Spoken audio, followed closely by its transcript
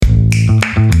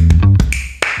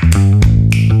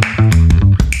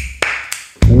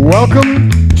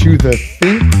to the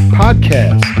Think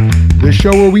Podcast, the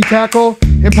show where we tackle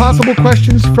impossible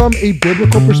questions from a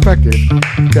biblical perspective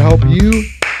to help you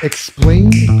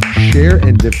explain, share,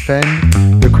 and defend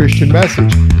the Christian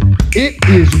message. It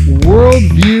is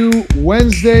Worldview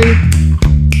Wednesday,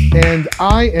 and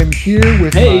I am here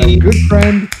with my good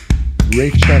friend,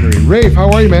 Rafe Chenery. Rafe,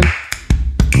 how are you, man?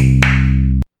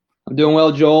 I'm doing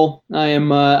well, Joel.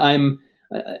 I'm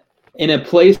in a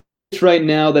place right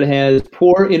now that has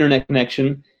poor internet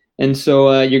connection, and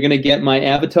so you're going to get my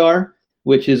avatar,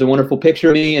 which is a wonderful picture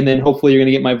of me, and then hopefully you're going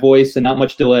to get my voice and not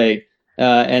much delay.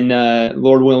 And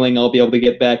Lord willing, I'll be able to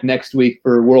get back next week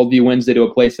for Worldview Wednesday to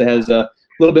a place that has a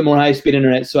little bit more high-speed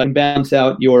internet, so I can balance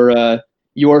out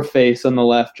your face on the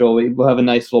left, Joel. We'll have a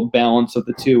nice little balance of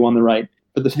the two on the right.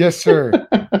 Yes, sir.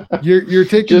 You're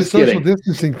taking the social kidding.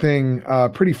 distancing thing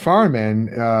pretty far,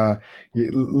 man.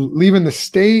 Leaving the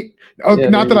state. Oh, Yeah,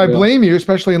 not that I go. blame you,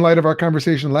 especially in light of our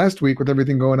conversation last week with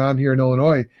everything going on here in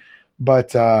Illinois.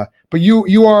 But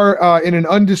you are in an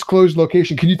undisclosed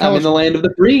location. Can you tell I'm us? in the land of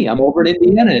the free. I'm over in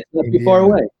Indiana. It's not too far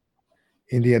away.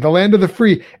 Indiana, the land of the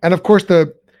free. And of course,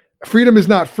 the freedom is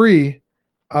not free.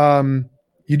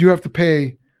 You do have to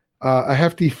pay a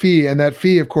hefty fee. And that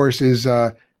fee, of course, is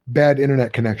bad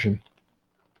internet connection.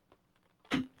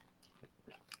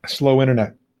 Slow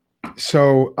internet.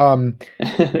 So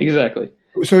Exactly.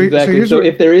 So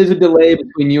if there is a delay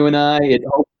between you and I, it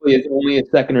hopefully is only a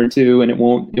second or two, and it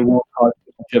won't cause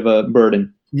too much of a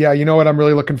burden. Yeah, you know what I'm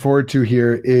really looking forward to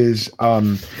here is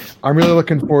I'm really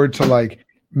looking forward to like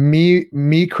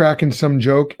me cracking some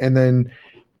joke and then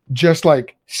just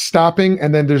like stopping,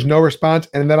 and then there's no response,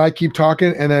 and then I keep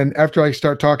talking, and then after I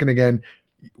start talking again,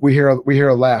 we hear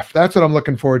a laugh. That's what I'm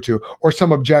looking forward to, or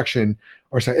some objection,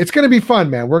 or something. It's gonna be fun,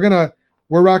 man.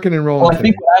 We're rocking and rolling. Well, I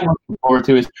think what I'm looking forward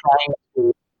to is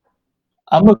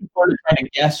I'm looking forward to trying to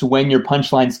guess when your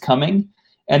punchline's coming,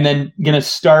 and then going to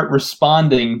start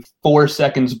responding 4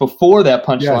 seconds before that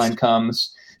punchline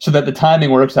comes, so that the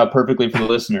timing works out perfectly for the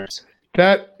listeners.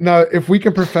 Now, if we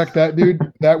can perfect that, dude,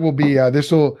 that will be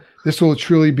this will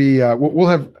truly be we'll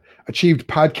have achieved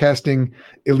podcasting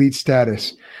elite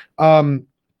status.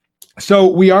 So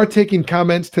we are taking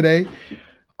comments today,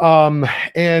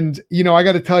 and you know, I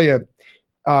got to tell you,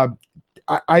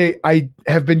 I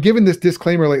have been given this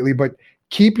disclaimer lately, but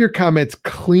keep your comments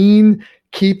clean,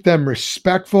 keep them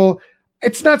respectful.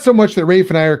 It's not so much that Rafe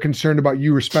and I are concerned about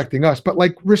you respecting us, but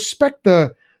like respect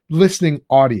the listening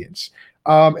audience.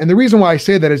 And the reason why I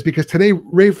say that is because today,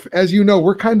 Rafe, as you know,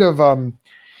 we're kind of,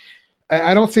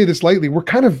 I don't say this lightly, we're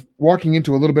kind of walking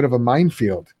into a little bit of a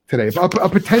minefield today, a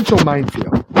potential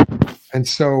minefield. And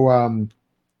so,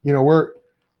 you know,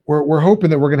 we're hoping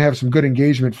that we're going to have some good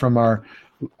engagement from our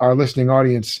listening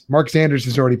audience. Mark Zanders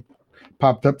has already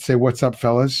popped up to say, "What's up,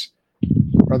 fellas?"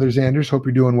 Brother Zanders, hope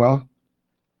you're doing well.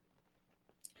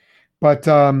 But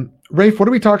Rafe, what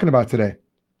are we talking about today?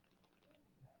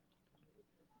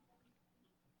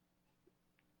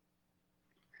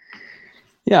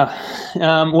 Yeah,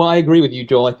 well, I agree with you,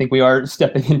 Joel. I think we are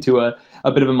stepping into a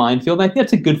bit of a minefield. I think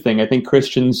that's a good thing. I think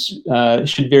Christians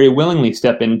should very willingly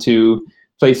step into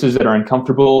places that are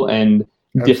uncomfortable and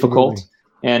difficult. Absolutely.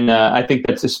 And I think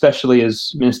that's especially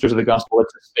as ministers of the gospel,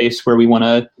 it's a space where we want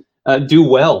to do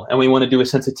well, and we want to do with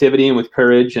sensitivity and with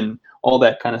courage and all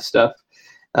that kind of stuff.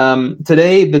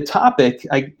 Today, the topic,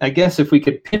 I guess if we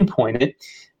could pinpoint it,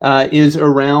 is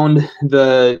around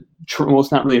well,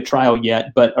 it's not really a trial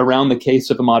yet, but around the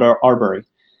case of Ahmaud Arbery.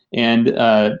 And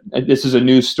this is a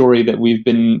news story that we've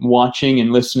been watching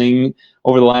and listening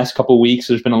over the last couple of weeks.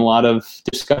 There's been a lot of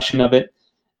discussion of it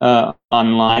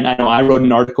online. I know I wrote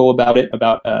an article about it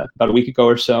about a week ago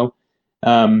or so.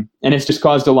 And it's just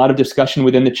caused a lot of discussion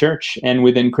within the church and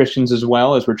within Christians as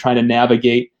well, as we're trying to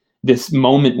navigate this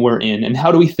moment we're in. And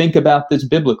how do we think about this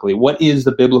biblically? What is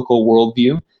the biblical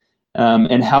worldview?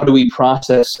 And how do we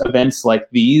process events like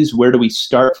these? Where do we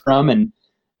start from?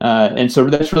 And so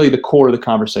that's really the core of the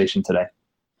conversation today.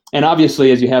 And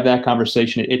obviously, as you have that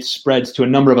conversation, it spreads to a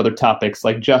number of other topics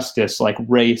like justice, like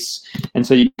race. And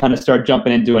so you kind of start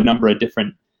jumping into a number of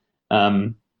different,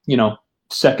 not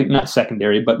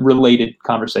secondary, but related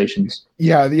conversations.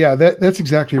 Yeah, that's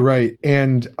exactly right.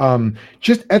 And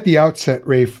just at the outset,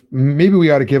 Rafe, maybe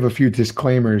we ought to give a few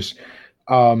disclaimers.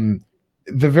 The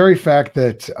very fact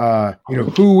that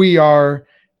who we are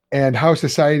and how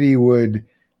society would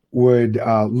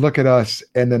look at us,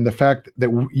 and then the fact that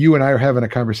you and I are having a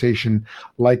conversation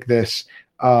like this.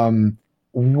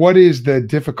 What is the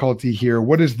difficulty here?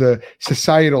 What is the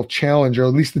societal challenge, or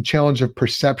at least the challenge of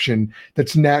perception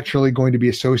that's naturally going to be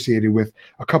associated with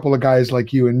a couple of guys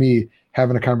like you and me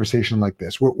having a conversation like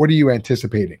this? What are you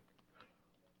anticipating?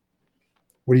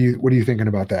 What are you thinking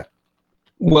about that?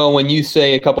 Well, when you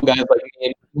say a couple guys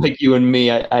like you and me,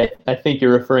 I think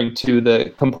you're referring to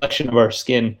the complexion of our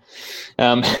skin,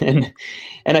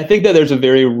 and I think that there's a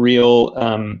very real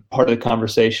part of the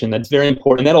conversation that's very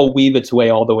important. That'll weave its way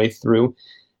all the way through.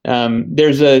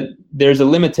 There's a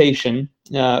limitation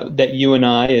that you and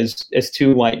I, as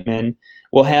two white men,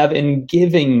 will have in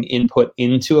giving input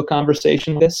into a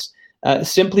conversation like this,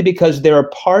 simply because there are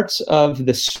parts of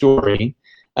the story.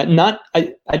 I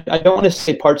don't want to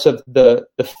say parts of the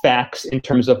facts in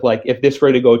terms of like if this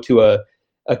were to go to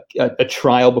a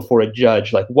trial before a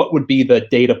judge, like what would be the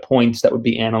data points that would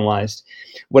be analyzed.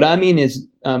 What I mean is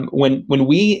when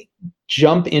we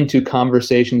jump into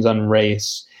conversations on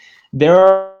race, there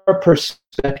are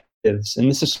perspectives, and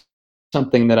this is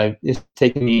something that it's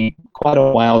taken me quite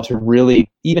a while to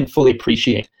really even fully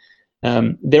appreciate.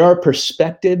 There are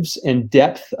perspectives and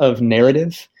depth of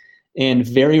narrative and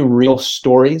very real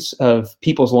stories of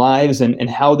people's lives and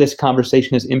how this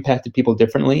conversation has impacted people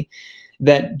differently,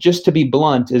 that just to be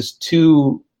blunt, as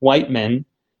two white men,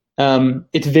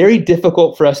 it's very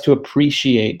difficult for us to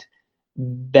appreciate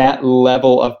that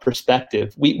level of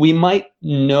perspective. We might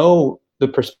know the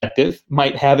perspective,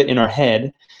 might have it in our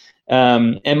head,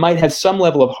 and might have some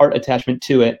level of heart attachment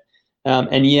to it.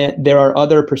 And yet there are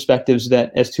other perspectives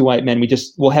that as two white men, we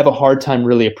just will have a hard time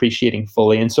really appreciating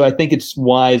fully. And so I think it's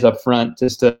wise up front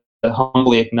just to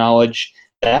humbly acknowledge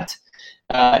that,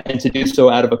 and to do so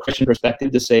out of a Christian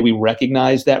perspective, to say we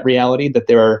recognize that reality, that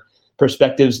there are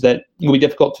perspectives that will be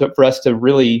difficult for us to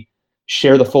really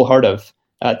share the full heart of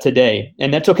today.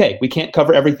 And that's okay. We can't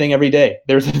cover everything every day.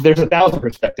 There's 1,000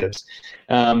 perspectives,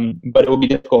 but it will be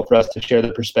difficult for us to share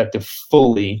the perspective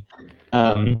fully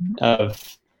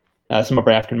of some of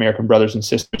our African-American brothers and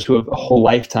sisters who have a whole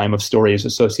lifetime of stories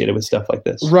associated with stuff like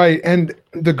this. Right. And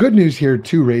the good news here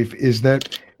too, Rafe, is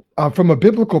that from a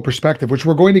biblical perspective, which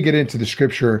we're going to get into the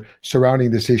scripture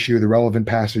surrounding this issue, the relevant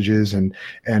passages and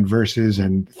verses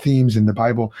and themes in the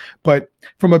Bible. But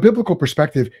from a biblical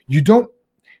perspective, you don't,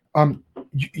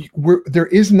 there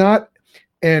is not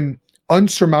an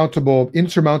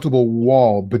insurmountable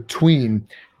wall between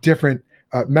different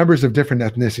members of different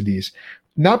ethnicities.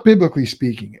 Not biblically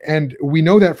speaking. And we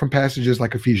know that from passages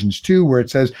like Ephesians 2, where it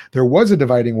says there was a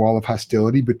dividing wall of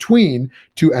hostility between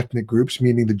two ethnic groups,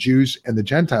 meaning the Jews and the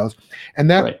Gentiles.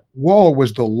 And that wall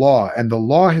was the law, and the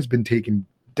law has been taken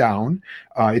down.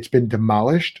 It's been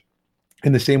demolished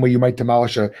in the same way you might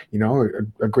demolish a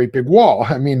great big wall.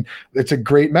 I mean, it's a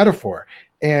great metaphor.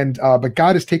 And but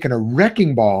God has taken a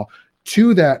wrecking ball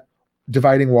to that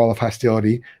dividing wall of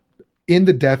hostility in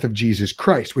the death of Jesus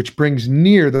Christ, which brings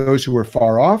near those who were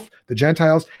far off, the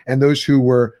Gentiles, and those who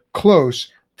were close,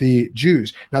 the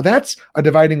Jews. Now that's a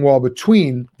dividing wall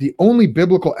between the only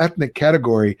biblical ethnic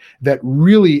category that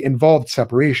really involved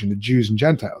separation, the Jews and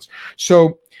Gentiles.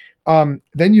 So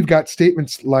then you've got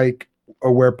statements like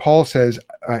where Paul says,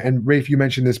 and Rafe, you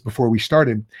mentioned this before we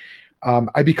started,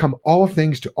 I become all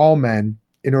things to all men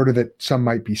in order that some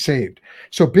might be saved.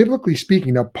 So biblically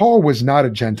speaking, now Paul was not a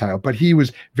Gentile, but he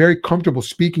was very comfortable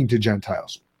speaking to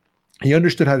Gentiles. He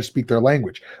understood how to speak their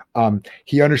language.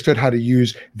 He understood how to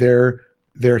use their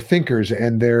thinkers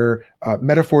and their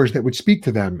metaphors that would speak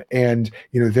to them, and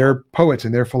their poets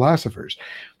and their philosophers.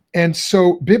 And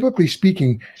so biblically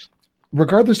speaking,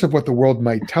 regardless of what the world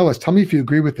might tell us, tell me if you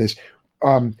agree with this,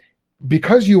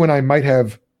 because you and I might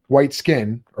have white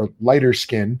skin or lighter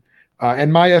skin,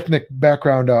 and my ethnic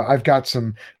background, I've got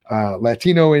some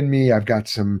Latino in me. I've got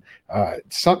some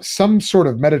sort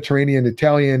of Mediterranean,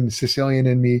 Italian, Sicilian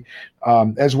in me,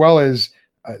 as well as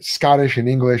Scottish and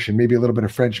English, and maybe a little bit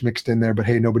of French mixed in there. But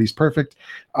hey, nobody's perfect.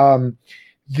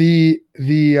 The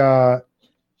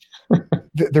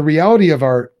reality of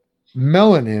our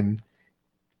melanin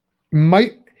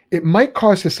might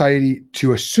cause society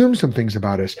to assume some things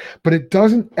about us, but it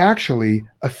doesn't actually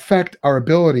affect our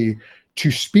ability to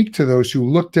speak to those who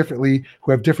look differently,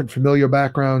 who have different familial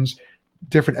backgrounds,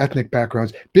 different ethnic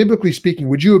backgrounds. Biblically speaking,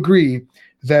 would you agree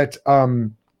that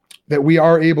that we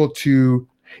are able to,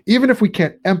 even if we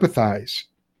can't empathize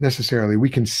necessarily, we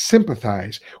can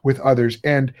sympathize with others,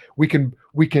 and we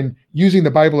can using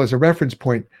the Bible as a reference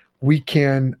point, we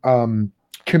can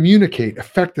communicate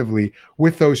effectively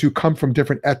with those who come from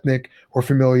different ethnic or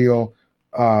familial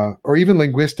or even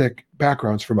linguistic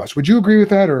backgrounds from us? Would you agree with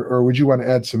that, or would you want to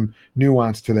add some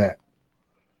nuance to that?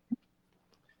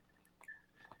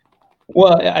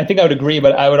 Well, I think I would agree,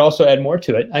 but I would also add more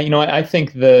to it. I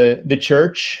think the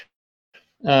church,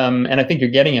 and I think you're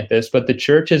getting at this, but the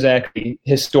church is actually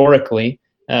historically,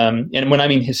 and when I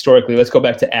mean historically, let's go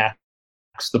back to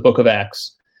Acts, the book of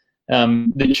Acts.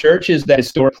 The church is that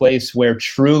historic place where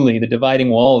truly the dividing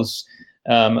walls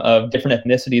of different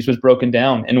ethnicities was broken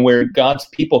down, and where God's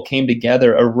people came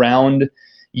together around,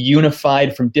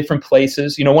 unified from different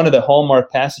places. One of the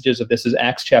hallmark passages of this is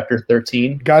Acts chapter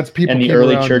 13. God's people and the came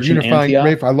early around church in unifying. Antioch.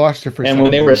 Rafe, I lost you for a second. And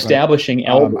when they were establishing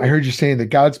elders, I heard you saying that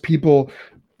God's people,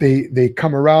 they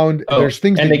come around. There's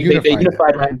things that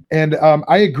unify them. And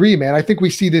I agree, man. I think we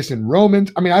see this in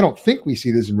Romans. I mean, I don't think we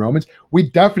see this in Romans. We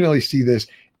definitely see this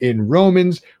in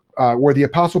Romans, where the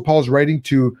Apostle Paul is writing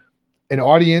to an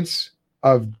audience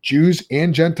of Jews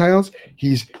and Gentiles.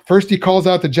 He calls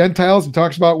out the Gentiles and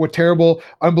talks about what terrible,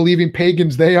 unbelieving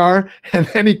pagans they are, and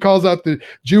then he calls out the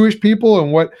Jewish people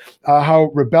and how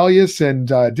rebellious and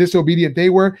disobedient they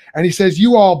were. And he says,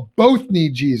 "You all both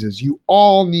need Jesus. You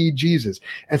all need Jesus."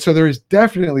 And so there is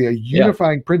definitely a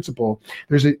unifying principle.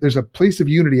 There's a place of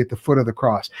unity at the foot of the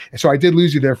cross. And so I did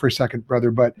lose you there for a second,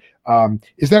 brother. But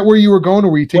is that where you were going,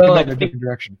 or were you taking that in a different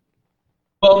direction?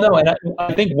 Well, no, and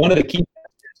I think one of the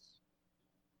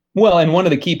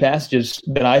key passages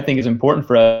that I think is important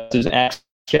for us is Acts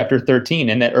chapter 13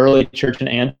 and that early church in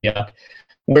Antioch,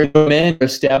 where the men were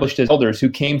established as elders who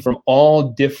came from all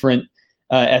different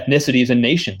ethnicities and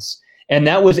nations. And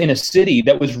that was in a city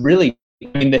that was really,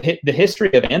 the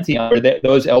history of Antioch, where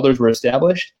those elders were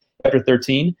established, chapter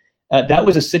 13, that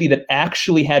was a city that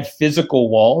actually had physical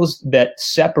walls that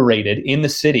separated in the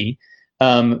city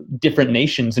different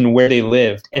nations and where they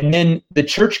lived. And then the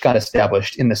church got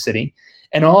established in the city.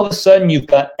 And all of a sudden, you've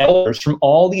got elders from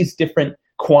all these different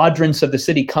quadrants of the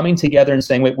city coming together and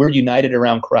saying, wait, we're united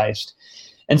around Christ.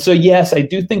 And so, yes, I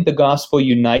do think the gospel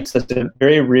unites us in a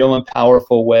very real and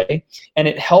powerful way. And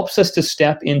it helps us to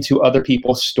step into other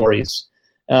people's stories.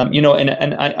 And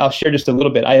I'll share just a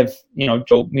little bit. I have,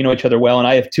 Joel, we know each other well, and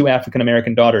I have 2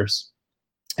 African-American daughters.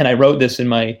 And I wrote this in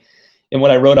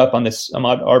what I wrote up on this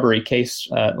Ahmaud Arbery case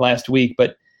last week.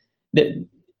 But,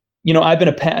 I've been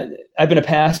a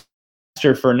pastor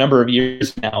for a number of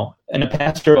years now, and a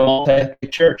pastor of a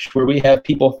multi-ethnic church where we have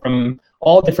people from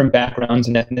all different backgrounds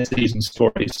and ethnicities and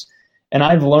stories. And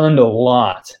I've learned a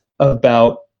lot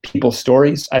about people's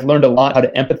stories. I've learned a lot how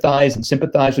to empathize and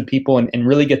sympathize with people and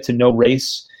really get to know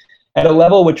race at a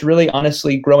level which really,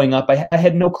 honestly, growing up, I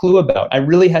had no clue about. I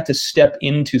really had to step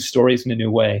into stories in a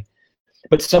new way.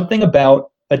 But something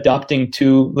about adopting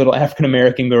 2 little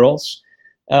African-American girls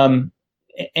and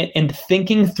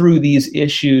thinking through these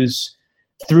issues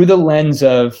through the lens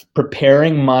of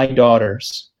preparing my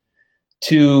daughters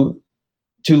to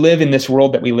live in this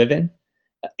world that we live in,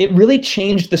 it really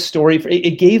changed the story.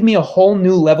 It gave me a whole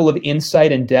new level of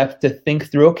insight and depth to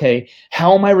think through, okay,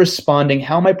 how am I responding?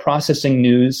 How am I processing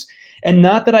news? And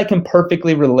not that I can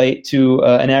perfectly relate to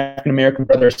an African-American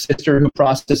brother or sister who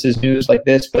processes news like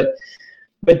this, but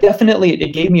definitely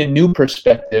it gave me a new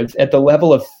perspective at the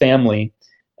level of family.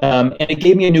 And it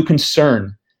gave me a new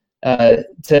concern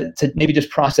to maybe just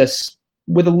process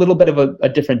with a little bit of a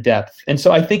different depth. And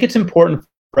so I think it's important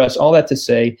for us, all that to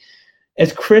say,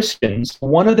 as Christians,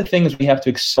 one of the things we have to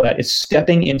excel at is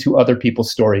stepping into other people's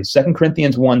stories. 2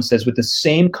 Corinthians 1 says, with the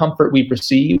same comfort we've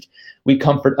received, we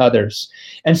comfort others.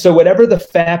 And so whatever the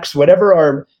facts, whatever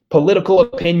our political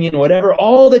opinion, whatever,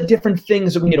 all the different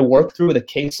things that we need to work through with a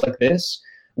case like this,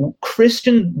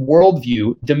 Christian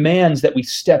worldview demands that we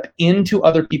step into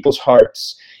other people's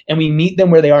hearts and we meet them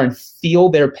where they are and feel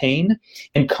their pain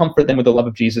and comfort them with the love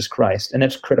of Jesus Christ. And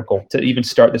that's critical to even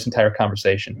start this entire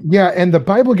conversation. Yeah, and the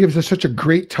Bible gives us such a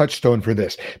great touchstone for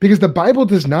this, because the Bible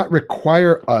does not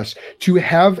require us to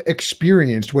have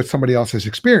experienced what somebody else has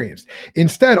experienced.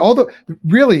 Instead,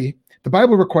 the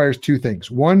Bible requires 2 things.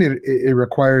 One, it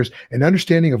requires an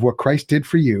understanding of what Christ did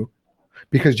for you,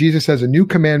 because Jesus says, a new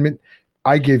commandment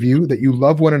I give you, that you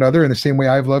love one another in the same way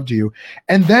I've loved you.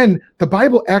 And then the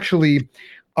Bible actually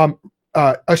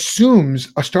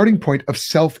assumes a starting point of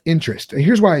self-interest. And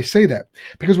here's why I say that.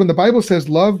 Because when the Bible says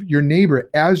love your neighbor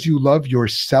as you love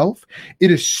yourself, it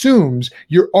assumes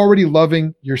you're already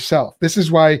loving yourself. This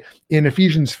is why in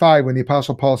Ephesians 5, when the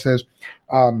Apostle Paul says,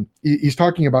 he's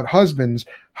talking about husbands,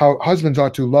 how husbands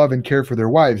ought to love and care for their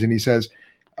wives. And he says,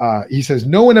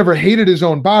 no one ever hated his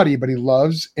own body, but he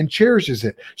loves and cherishes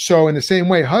it. So in the same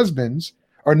way, husbands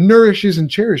nourishes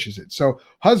and cherishes it. So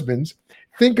husbands,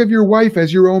 think of your wife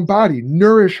as your own body,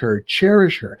 nourish her,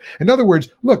 cherish her. In other words,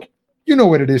 look, you know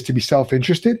what it is to be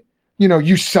self-interested.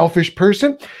 You selfish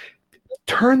person,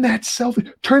 turn that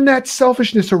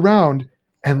selfishness around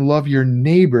and love your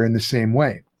neighbor in the same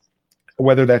way.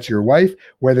 Whether that's your wife,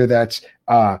 whether that's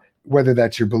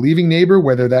your believing neighbor,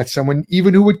 whether that's someone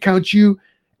even who would count you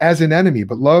as an enemy,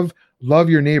 but love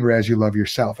your neighbor as you love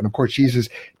yourself. And of course, Jesus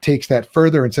takes that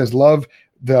further and says, love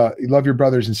your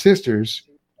brothers and sisters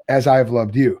as I have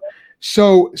loved you.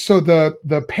 So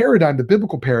the paradigm, the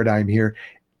biblical paradigm here,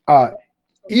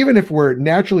 even if we're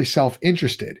naturally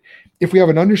self-interested, if we have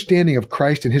an understanding of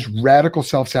Christ and his radical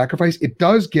self-sacrifice, it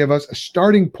does give us a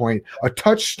starting point, a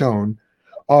touchstone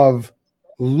of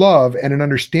love and an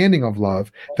understanding of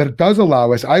love that it does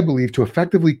allow us, I believe, to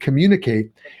effectively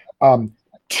communicate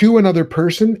to another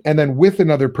person and then with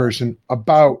another person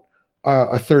about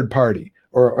a third party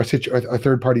or a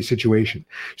third party situation.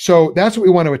 So that's what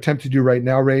we want to attempt to do right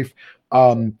now, Rafe.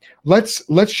 Let's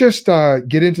just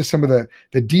get into some of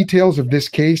the details of this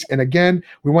case. And again,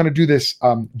 we want to do this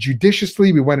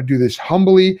judiciously. We want to do this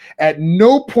humbly. At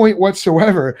no point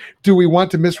whatsoever do we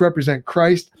want to misrepresent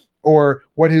Christ or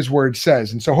what his word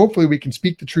says. And so hopefully we can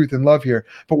speak the truth in love here.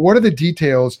 But what are the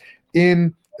details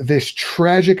in this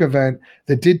tragic event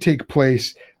that did take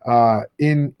place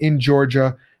in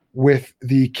Georgia with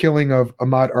the killing of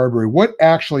Ahmaud Arbery? What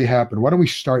actually happened? Why don't we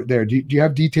start there? Do you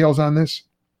have details on this?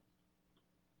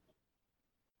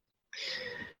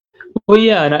 Well,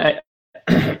 yeah,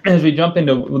 and as we jump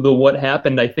into what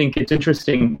happened, I think it's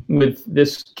interesting with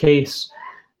this case,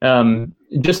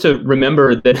 just to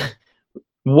remember that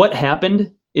what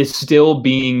happened is still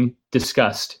being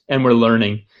discussed, and we're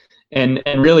learning, and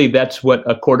really that's what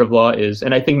a court of law is.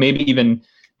 And I think maybe even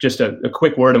just a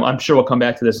quick word, I'm sure we'll come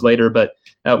back to this later, but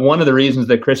one of the reasons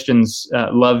that Christians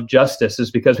love justice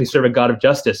is because we serve a God of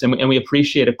justice, and we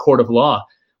appreciate a court of law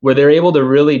where they're able to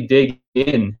really dig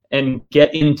in and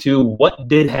get into what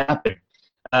did happen.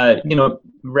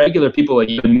 Regular people like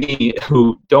you and me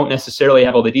who don't necessarily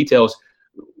have all the details,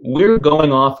 we're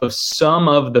going off of some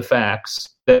of the facts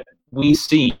that we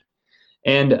see.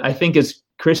 And I think as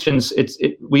Christians,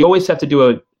 we always have to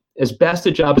do as best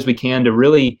a job as we can to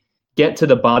really get to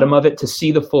the bottom of it, to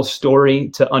see the full story,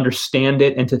 to understand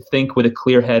it, and to think with a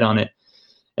clear head on it.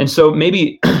 And so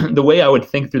maybe the way I would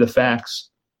think through the facts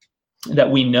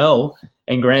that we know,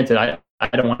 and granted, I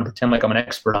don't want to pretend like I'm an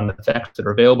expert on the facts that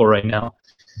are available right now,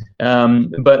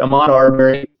 but Ahmaud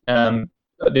Arbery,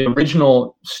 the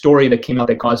original story that came out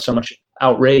that caused so much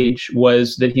outrage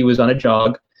was that he was on a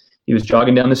jog. He was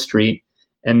jogging down the street,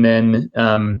 and then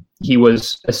he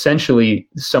was essentially,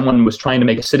 someone was trying to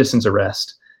make a citizen's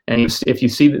arrest. And if you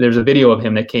see that there's a video of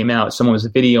him that came out, someone was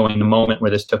videoing the moment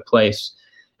where this took place.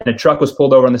 And a truck was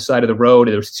pulled over on the side of the road.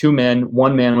 There was two men.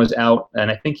 One man was out, and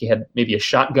I think he had maybe a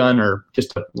shotgun or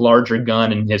just a larger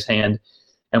gun in his hand,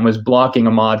 and was blocking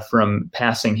Ahmaud from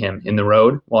passing him in the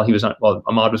road while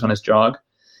Ahmaud was on his jog.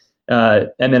 And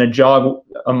then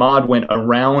Ahmaud went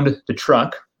around the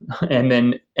truck and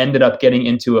then ended up getting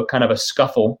into a kind of a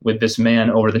scuffle with this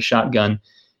man over the shotgun.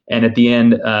 And at the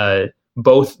end,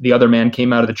 both the other man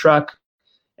came out of the truck,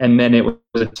 and then it was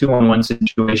a 2-on-1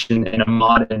 situation, and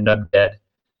Ahmaud ended up dead,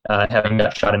 having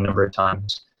got shot a number of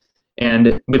times.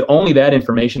 And with only that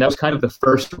information, that was kind of the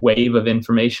first wave of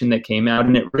information that came out,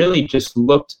 and it really just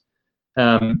looked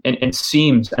and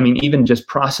seemed, I mean, even just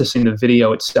processing the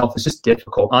video itself is just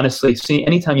difficult. Honestly,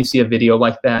 anytime you see a video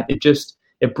like that,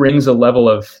 it brings a level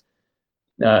of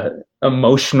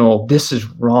emotional, this is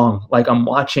wrong. Like, I'm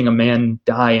watching a man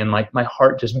die, and like my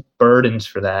heart just burdens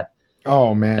for that.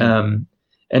 Oh man.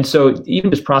 And so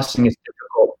even just processing is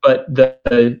difficult.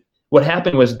 But what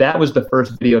happened was that was the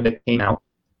first video that came out,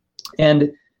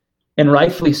 and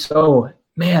rightfully so.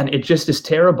 Man, it just is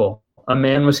terrible. A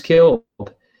man was killed,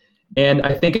 and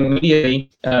I think immediately,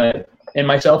 and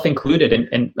myself included,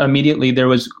 and immediately there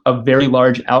was a very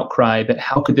large outcry that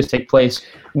how could this take place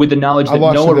with the knowledge that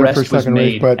no arrest was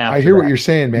made. But I hear what you're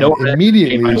saying, man. No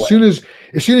immediately, as soon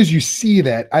as you see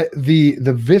that,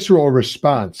 the visceral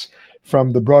response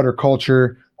from the broader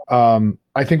culture,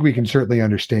 I think we can certainly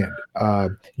understand.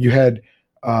 You had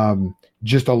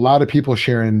just a lot of people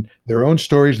sharing their own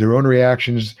stories, their own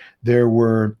reactions. There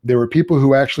were people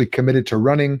who actually committed to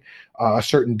running a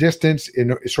certain distance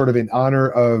in honor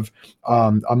of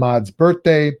Ahmaud's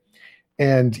birthday,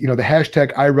 and the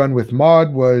hashtag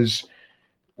 #IRunWithMaud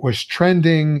was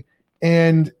trending,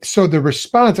 and so the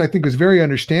response, I think, was very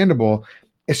understandable,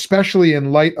 especially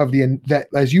in light of that,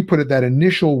 as you put it, that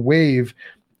initial wave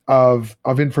of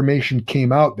information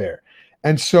came out there.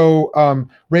 And so,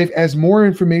 Rafe, as more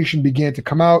information began to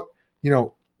come out,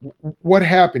 what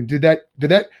happened? Did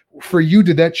that for you,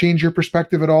 did that change your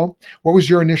perspective at all? What was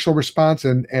your initial response,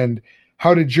 and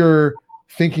how did your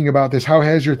thinking about this, how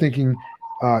has your thinking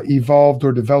evolved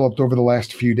or developed over the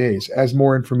last few days as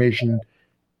more information,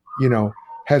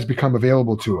 has become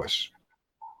available to us?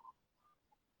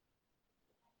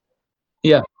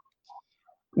 Yeah.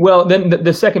 Well, then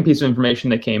the second piece of information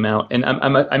that came out, and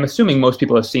I'm assuming most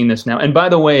people have seen this now. And by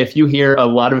the way, if you hear a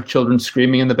lot of children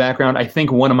screaming in the background, I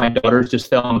think one of my daughters just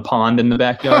fell in the pond in the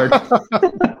backyard.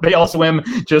 They all swim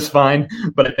just fine,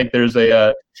 but I think there's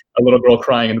a little girl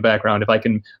crying in the background. If I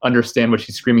can understand what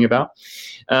she's screaming about.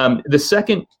 The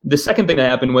second thing that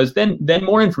happened was then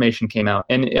more information came out,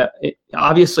 and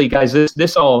obviously, guys,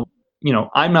 this all,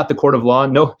 I'm not the court of law.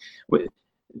 No.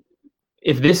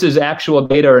 If this is actual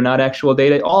data or not actual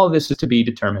data, all of this is to be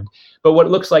determined. But what it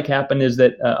looks like happened is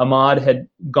that Ahmaud had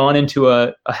gone into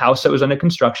a house that was under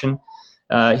construction.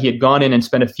 He had gone in and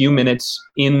spent a few minutes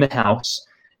in the house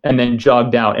and then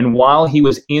jogged out. And while he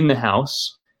was in the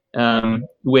house,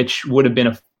 which would have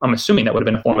been, I'm assuming that would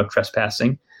have been a form of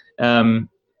trespassing,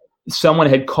 someone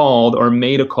had called or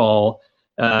made a call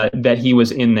that he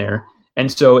was in there.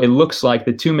 And so it looks like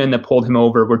the two men that pulled him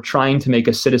over were trying to make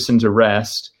a citizen's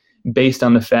arrest based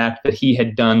on the fact that he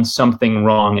had done something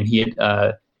wrong and he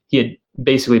had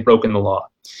basically broken the law.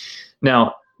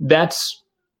 Now,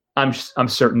 I'm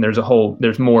certain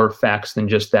there's more facts than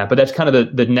just that, but that's kind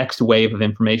of the next wave of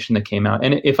information that came out.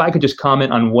 And if I could just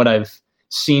comment on what I've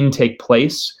seen take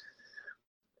place,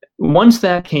 once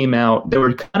that came out, there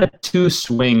were kind of two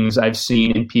swings I've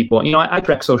seen in people. I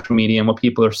track social media and what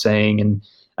people are saying, and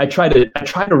I try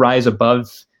to rise above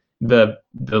the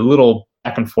little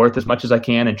back and forth as much as I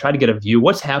can and try to get a view.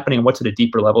 What's happening? What's at a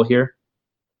deeper level here?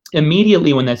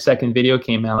 Immediately when that second video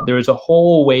came out, there was a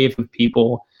whole wave of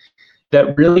people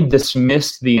that really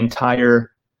dismissed the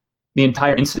entire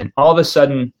incident. All of a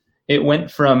sudden, it went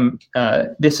from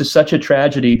this is such a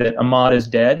tragedy that Ahmaud is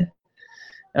dead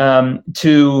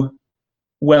to,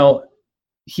 well,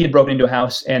 he had broken into a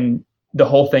house and the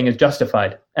whole thing is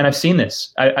justified. And I've seen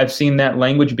this. I've seen that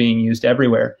language being used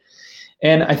everywhere.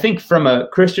 And I think from a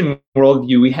Christian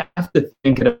worldview, we have to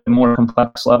think at a more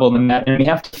complex level than that, and we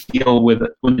have to feel with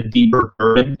a deeper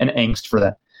burden and angst for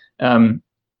that.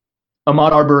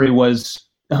 Ahmaud Arbery was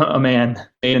a man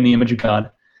made in the image of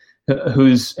God,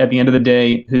 who's, at the end of the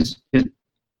day, his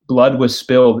blood was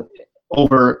spilled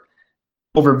over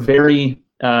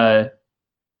a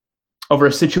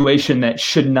situation that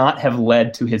should not have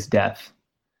led to his death.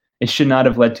 It should not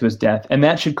have led to his death, and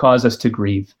that should cause us to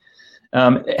grieve.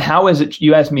 How is it?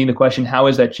 You asked me the question, how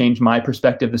has that changed my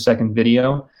perspective, the second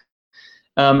video?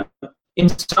 In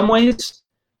some ways,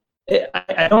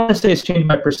 I don't want to say it's changed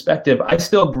my perspective. I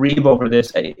still grieve over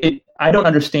this. I don't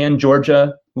understand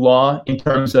Georgia law in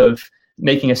terms of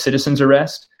making a citizen's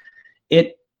arrest.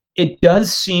 It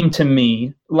does seem to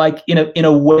me like in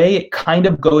a way it kind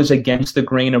of goes against the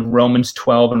grain of Romans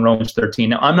 12 and Romans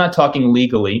 13. Now, I'm not talking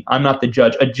legally. I'm not the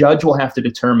judge. A judge will have to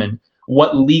determine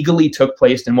what legally took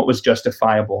place and what was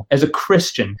justifiable. As a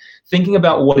Christian, thinking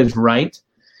about what is right,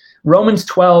 Romans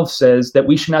 12 says that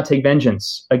we should not take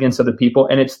vengeance against other people,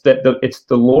 and it's the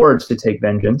Lord's to take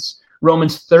vengeance.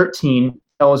 Romans 13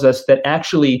 tells us that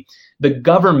actually the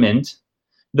government,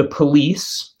 the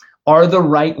police, are the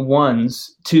right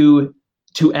ones to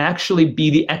actually be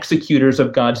the executors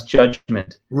of God's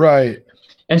judgment. Right.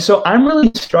 And so I'm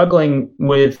really struggling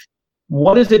with,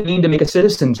 what does it mean to make a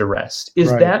citizen's arrest?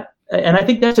 And I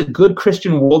think that's a good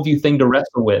Christian worldview thing to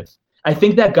wrestle with. I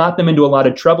think that got them into a lot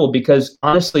of trouble because,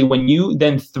 honestly, when you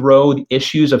then throw the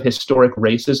issues of historic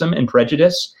racism and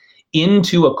prejudice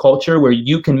into a culture where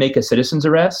you can make a citizen's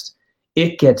arrest,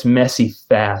 it gets messy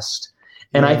fast.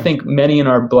 And I think many in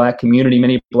our Black community,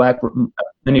 many Black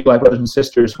brothers and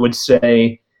sisters would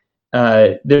say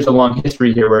there's a long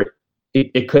history here where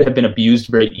it could have been abused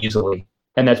very easily.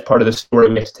 And that's part of the story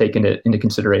we have to take into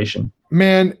consideration.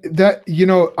 Man, that,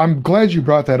 I'm glad you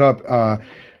brought that up.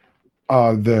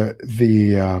 The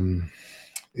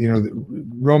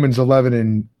Romans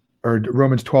 11 or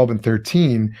Romans 12 and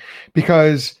 13,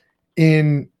 because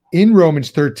in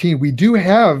Romans 13, we do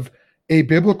have a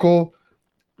biblical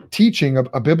teaching,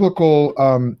 a biblical,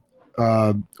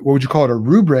 what would you call it? A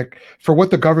rubric for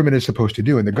what the government is supposed to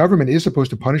do. And the government is supposed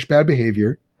to punish bad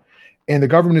behavior, and the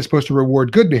government is supposed to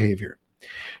reward good behavior.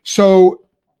 So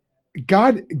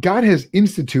God has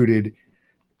instituted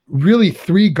really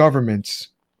three governments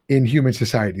in human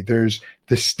society. There's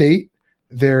the state,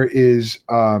 there is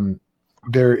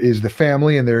the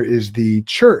family, and there is the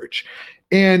church.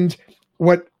 And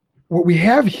what we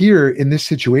have here in this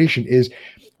situation is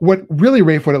what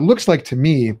it looks like to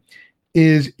me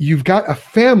is you've got a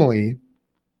family,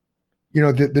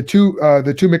 the two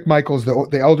McMichaels,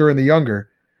 the elder and the younger.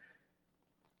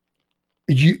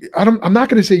 I'm not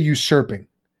going to say usurping,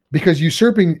 because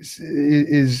usurping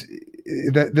is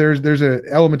that there's an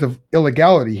element of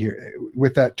illegality here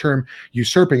with that term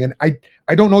usurping. And I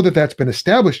I don't know that that's been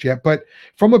established yet, but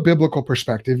from a biblical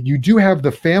perspective, you do have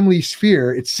the family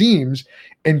sphere, it seems,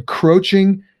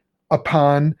 encroaching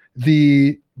upon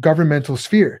the governmental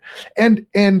sphere. And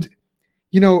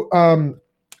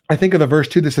I think of the verse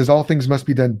too that says all things must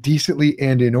be done decently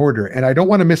and in order. And I don't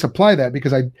want to misapply that,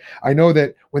 because I know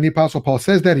that when the Apostle Paul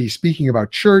says that, he's speaking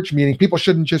about church, meaning people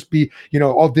shouldn't just be,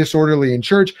 all disorderly in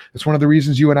church. That's one of the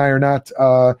reasons you and I are not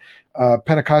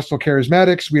Pentecostal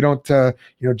charismatics. We don't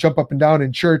jump up and down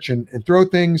in church and throw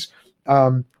things.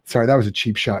 Sorry, that was a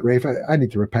cheap shot, Rafe. I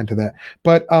need to repent of that.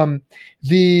 But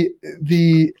the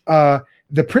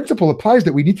principle applies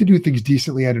that we need to do things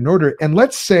decently and in order. And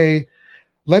let's say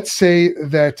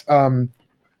that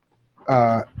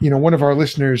one of our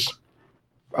listeners,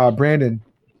 Brandon,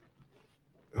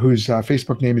 whose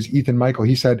Facebook name is Ethan Michael,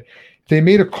 he said they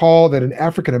made a call that an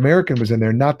African American was in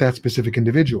there, not that specific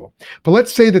individual. But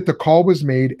let's say that the call was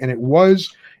made and it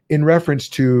was in reference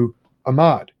to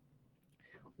Ahmaud.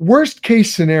 Worst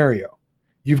case scenario,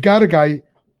 you've got a guy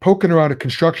poking around a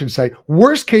construction site.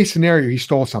 Worst case scenario, he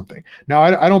stole something. Now,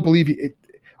 I don't believe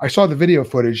I saw the video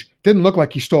footage. Didn't look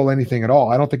like he stole anything at all.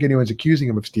 I don't think anyone's accusing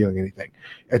him of stealing anything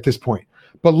at this point.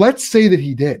 But let's say that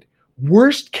he did.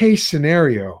 Worst case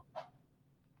scenario,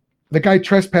 the guy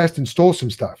trespassed and stole some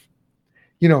stuff.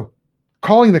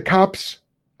 Calling the cops,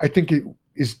 I think it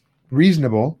is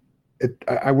reasonable.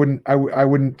 I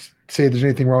wouldn't say there's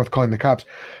anything wrong with calling the cops,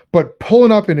 but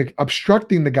pulling up and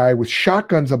obstructing the guy with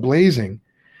shotguns ablazing,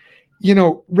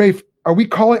 Rafe, are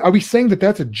we saying that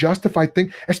that's a justified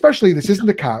thing? Especially, this isn't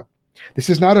a cop. This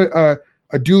is not a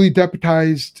duly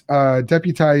deputized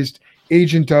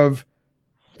agent of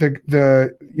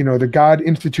the God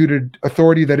instituted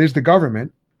authority that is the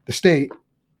government, the state.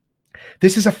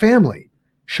 This is a family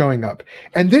showing up.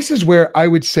 And this is where I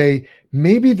would say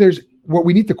maybe what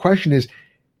we need to question is,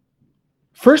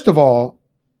 first of all,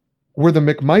 were the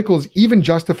McMichaels even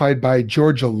justified by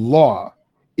Georgia law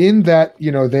in that,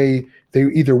 they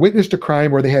either witnessed a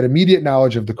crime or they had immediate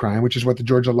knowledge of the crime, which is what the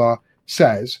Georgia law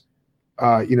says,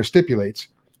 stipulates.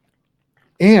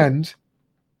 And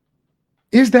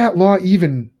is that law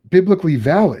even biblically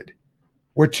valid,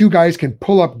 where two guys can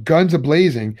pull up guns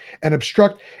ablazing and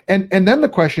obstruct? And then the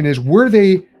question is, what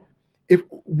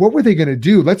were they going to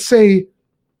do? Let's say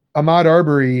Ahmaud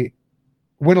Arbery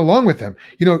went along with them.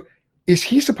 Is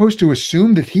he supposed to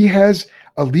assume that he has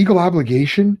a legal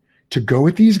obligation to go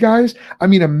with these guys? I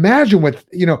mean, imagine what,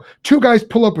 two guys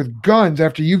pull up with guns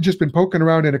after you've just been poking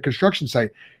around in a construction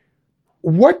site.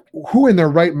 Who in their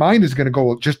right mind is going to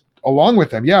go just along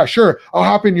with them? Yeah, sure. I'll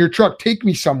hop in your truck. Take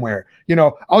me somewhere.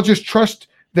 I'll just trust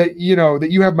that, that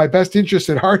you have my best interests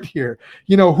at heart here.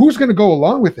 Who's going to go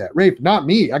along with that? Rafe, not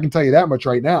me. I can tell you that much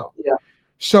right now. Yeah.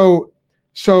 So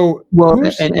well,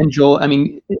 and Joel, I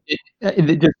mean, just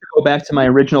to go back to my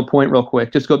original point real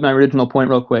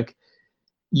quick,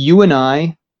 you and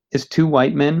I, as two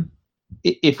white men,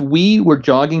 if we were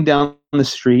jogging down the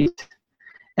street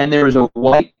and there was a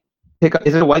white pickup,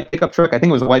 is it a white pickup truck? I think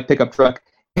it was a white pickup truck,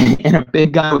 and a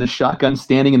big guy with a shotgun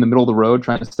standing in the middle of the road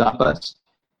trying to stop us,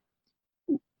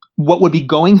 what would be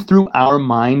going through our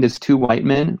mind as two white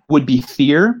men would be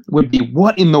fear, would be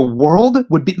what in the world,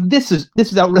 would be this is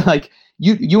outrageous. Like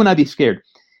you and I'd be scared.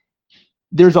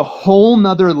 There's a whole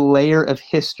nother layer of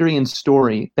history and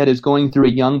story that is going through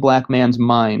a young black man's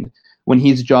mind when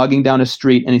he's jogging down a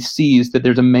street and he sees that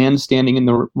there's a man standing in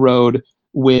the road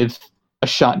with a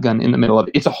shotgun in the middle of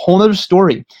it. It's a whole nother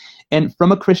story. And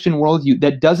from a Christian worldview,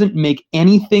 that doesn't make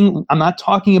anything, I'm not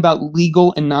talking about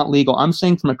legal and not legal. I'm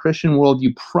saying from a Christian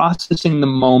worldview, processing the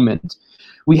moment,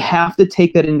 we have to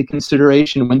take that into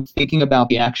consideration when thinking about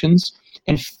the actions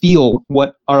and feel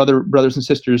what our other brothers and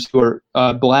sisters who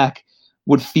are black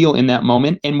would feel in that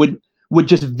moment, and would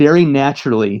just very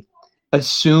naturally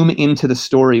assume into the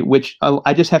story, which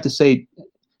I just have to say,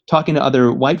 talking to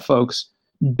other white folks,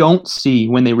 don't see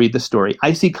when they read the story.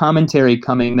 I see commentary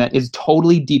coming that is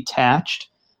totally detached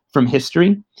from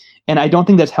history, and I don't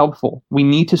think that's helpful. We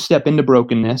need to step into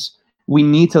brokenness. We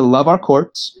need to love our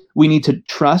courts. We need to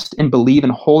trust and believe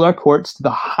and hold our courts to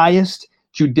the highest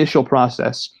judicial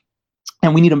process.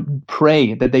 And we need to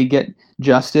pray that they get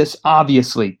justice.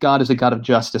 Obviously, God is a God of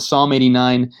justice. Psalm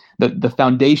 89, the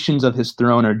foundations of his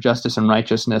throne are justice and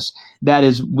righteousness. That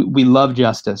is, we love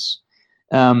justice.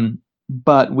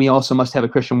 But we also must have a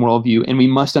Christian worldview, and we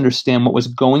must understand what was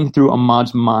going through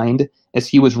Ahmaud's mind as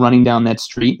he was running down that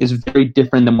street is very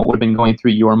different than what would have been going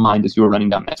through your mind as you were running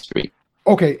down that street.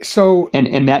 Okay, so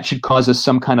and that should cause us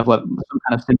some kind of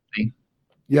sympathy.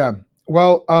 Yeah.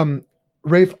 Well,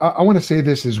 Rafe, I want to say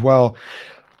this as well.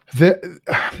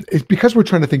 It's because we're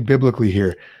trying to think biblically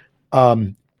here.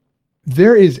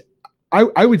 There is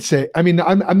I would say, I mean,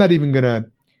 I'm not even gonna,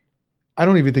 I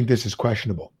don't even think this is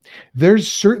questionable.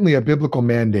 There's certainly a biblical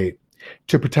mandate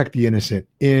to protect the innocent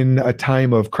in a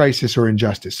time of crisis or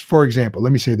injustice. For example,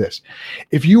 let me say this.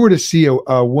 If you were to see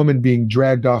a woman being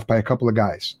dragged off by a couple of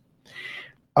guys,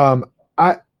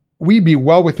 we'd be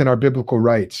well within our biblical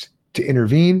rights to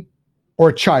intervene, or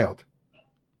a child.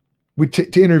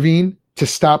 To intervene, to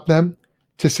stop them,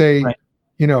 to say, Right.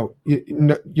 you know,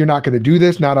 you're not going to do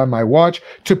this, not on my watch,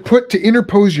 to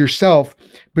interpose yourself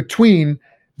between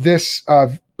this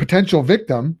potential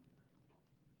victim,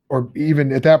 or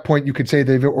even at that point, you could say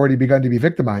they've already begun to be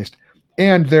victimized,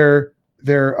 and their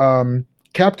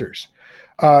captors.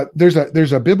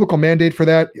 There's a biblical mandate for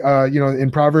that.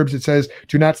 In Proverbs it says,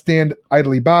 "Do not stand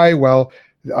idly by while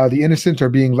the innocents are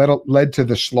being led to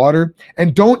the slaughter."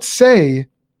 And don't say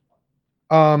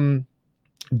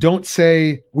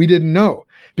we didn't know,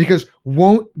 because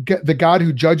won't get the God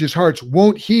who judges hearts,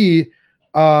 won't he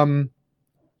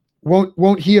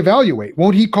evaluate?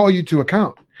 Won't he call you to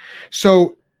account?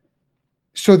 So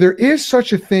there is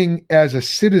such a thing as a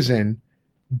citizen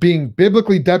being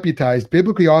biblically deputized,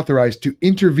 biblically authorized to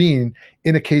intervene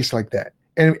in a case like that.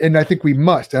 And I think we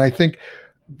must. And I think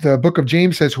the book of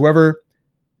James says, whoever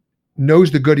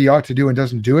knows the good he ought to do and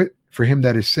doesn't do it, for him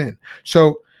that is sin.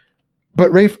 So,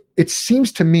 but Rafe, it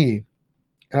seems to me,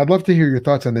 and I'd love to hear your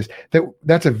thoughts on this,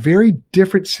 that's a very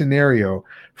different scenario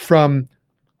from,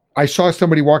 I saw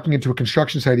somebody walking into a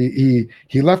construction site.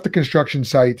 He left the construction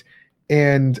site,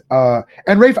 and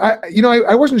Rafe,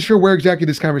 I wasn't sure where exactly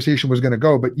this conversation was going to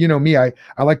go, but you know me, I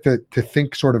like to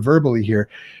think sort of verbally here.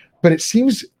 But it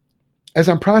seems, as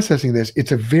I'm processing this,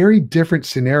 it's a very different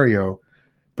scenario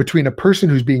between a person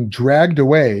who's being dragged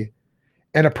away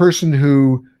and a person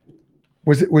who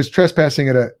was trespassing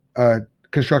at a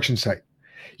construction site.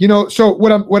 You know, so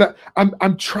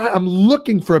I'm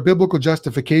looking for a biblical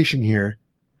justification here,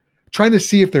 trying to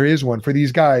see if there is one for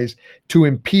these guys to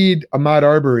impede Ahmaud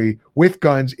Arbery with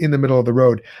guns in the middle of the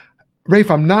road.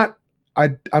 Rafe, I'm not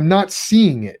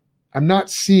seeing it. I'm not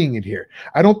seeing it here.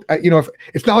 If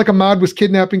it's not like Ahmaud was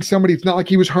kidnapping somebody, it's not like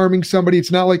he was harming somebody,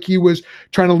 it's not like he was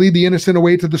trying to lead the innocent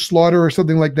away to the slaughter or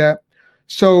something like that.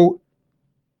 So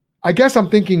I guess I'm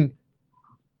thinking,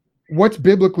 what's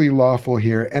biblically lawful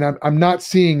here? And I'm not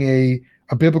seeing a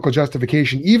biblical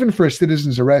justification, even for a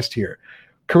citizen's arrest here.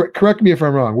 Correct me if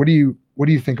I'm wrong. What do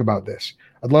you think about this?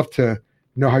 I'd love to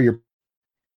know how you're.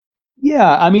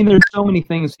 Yeah, I mean, there's so many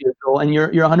things here, Joel, and you're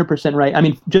 100% right. I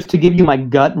mean, just to give you my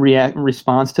gut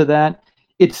response to that,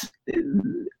 it's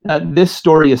this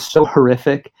story is so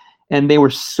horrific, and they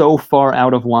were so far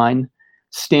out of line,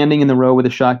 standing in the row with a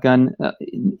shotgun,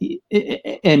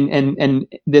 and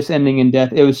this ending in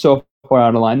death. It was so far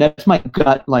out of line. That's my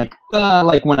gut, like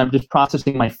when I'm just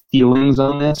processing my feelings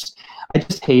on this. I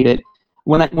just hate it.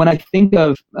 When I think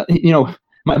of,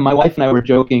 my wife and I were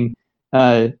joking.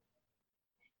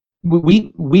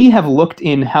 We have looked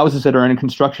in houses that are in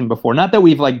construction before. Not that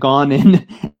we've like gone in,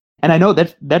 and I know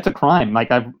that's a crime. Like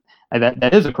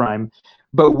that is a crime.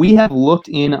 But we have looked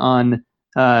in on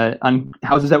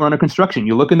houses that were under construction.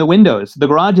 You look in the windows, the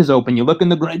garage is open. You look in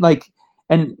the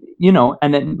and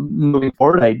then moving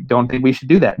forward, I don't think we should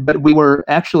do that. But we were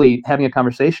actually having a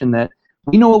conversation that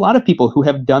we know a lot of people who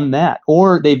have done that,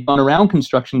 or they've gone around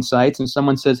construction sites and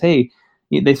someone says, hey,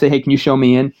 can you show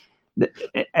me in?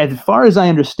 As far as I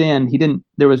understand,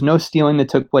 there was no stealing that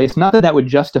took place. Not that would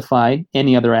justify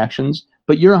any other actions,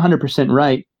 but you're 100%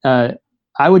 right.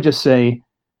 I would just say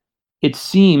it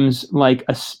seems like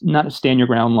not a stand your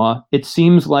ground law. It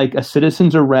seems like a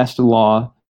citizen's arrest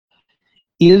law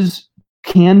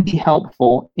can be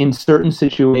helpful in certain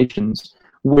situations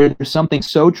where there's something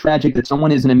so tragic that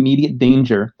someone is in immediate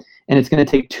danger, and it's going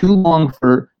to take too long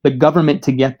for the government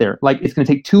to get there. Like, it's going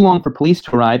to take too long for police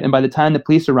to arrive, and by the time the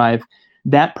police arrive,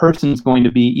 that person's going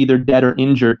to be either dead or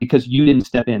injured because you didn't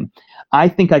step in. I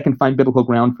think I can find biblical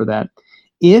ground for that.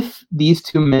 If these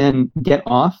two men get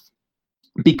off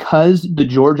because the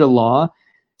Georgia law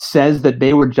says that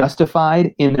they were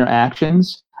justified in their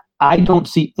actions, I don't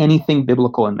see anything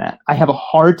biblical in that. I have a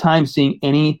hard time seeing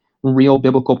any real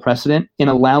biblical precedent in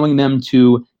allowing them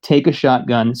to take a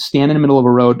shotgun, stand in the middle of a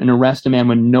road, and arrest a man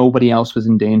when nobody else was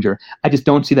in danger. I just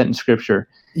don't see that in Scripture.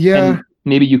 Yeah. And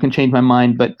maybe you can change my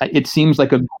mind, but it seems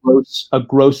like a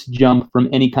gross jump from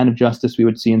any kind of justice we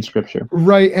would see in Scripture.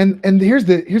 Right, and here's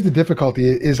the difficulty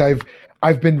is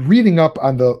I've been reading up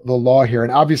on the law here,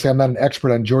 and obviously I'm not an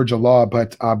expert on Georgia law,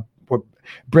 but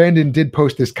Brandon did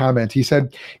post this comment. He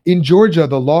said, in Georgia,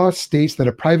 the law states that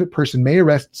a private person may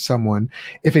arrest someone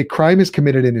if a crime is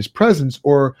committed in his presence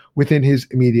or within his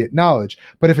immediate knowledge.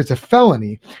 But if it's a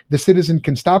felony, the citizen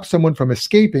can stop someone from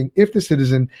escaping if the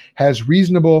citizen has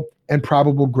reasonable and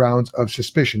probable grounds of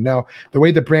suspicion. Now, the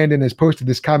way that Brandon has posted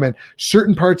this comment,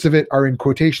 certain parts of it are in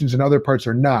quotations and other parts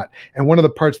are not. And one of the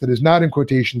parts that is not in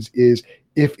quotations is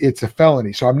if it's a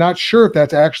felony. So I'm not sure if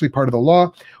that's actually part of the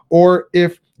law or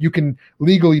if you can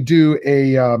legally do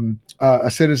a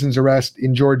citizen's arrest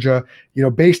in Georgia,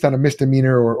 based on a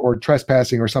misdemeanor or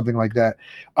trespassing or something like that.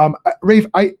 Rafe,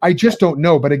 I just don't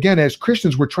know. But again, as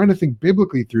Christians, we're trying to think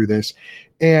biblically through this.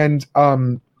 And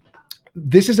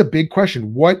this is a big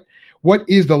question. What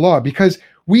is the law? Because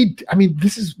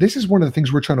this is one of the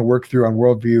things we're trying to work through on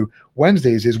Worldview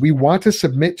Wednesdays is we want to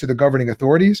submit to the governing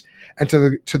authorities and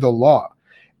to the law.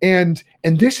 And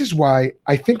this is why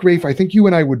I think, Rafe, I think you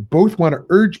and I would both want to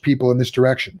urge people in this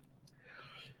direction.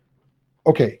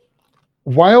 Okay.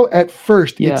 While at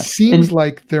first it seems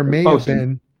like there may have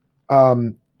been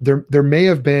there may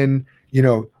have been,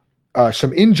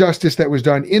 some injustice that was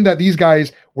done in that these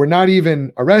guys were not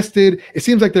even arrested. It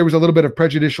seems like there was a little bit of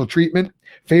prejudicial treatment,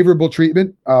 favorable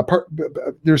treatment.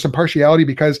 There's some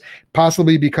partiality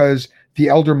possibly because the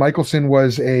elder Michelson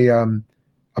was a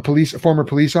former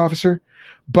police officer,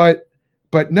 but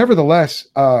nevertheless,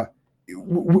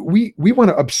 we want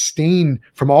to abstain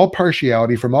from all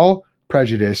partiality, from all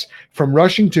prejudice, from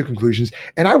rushing to conclusions.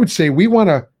 And I would say we want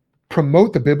to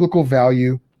promote the biblical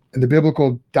value and the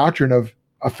biblical doctrine of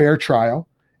a fair trial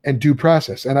and due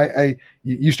process. And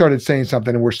you started saying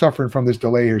something, and we're suffering from this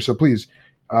delay here. So please,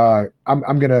 I'm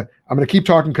gonna keep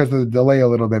talking because of the delay a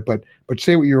little bit, but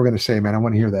say what you were gonna say, man. I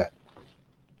want to hear that.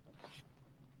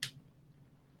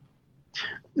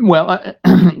 Well,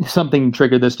 something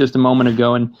triggered this just a moment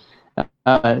ago, and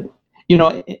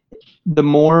the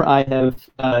more I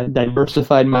have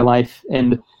diversified my life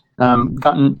and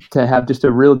gotten to have just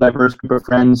a real diverse group of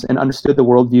friends and understood the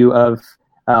worldview of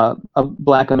a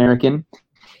Black American,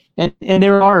 and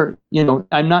there are,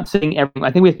 I'm not saying everything.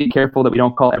 I think we have to be careful that we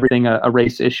don't call everything a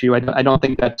race issue. I don't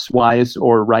think that's wise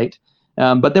or right.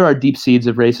 But there are deep seeds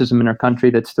of racism in our country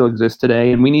that still exist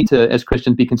today, and we need to, as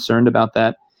Christians, be concerned about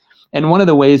that. And one of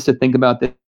the ways to think about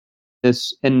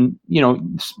this, and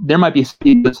there might be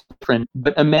speed that's different,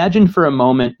 but imagine for a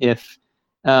moment if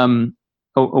a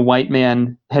white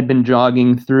man had been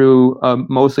jogging through a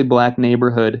mostly Black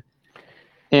neighborhood,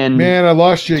 and man, I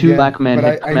lost you two again, Black men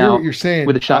had come out you're saying,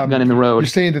 with a shotgun in the road. You're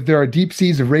saying that there are deep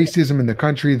seeds of racism in the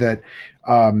country that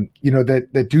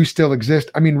that do still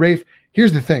exist. I mean, Rafe,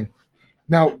 here's the thing.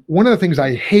 Now, one of the things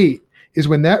I hate is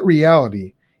when that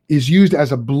reality is used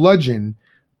as a bludgeon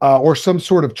or some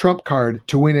sort of trump card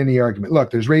to win any argument.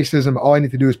 Look, there's racism. All I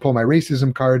need to do is pull my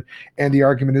racism card, and the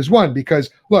argument is won. Because,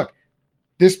 look,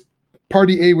 this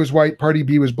party A was white, party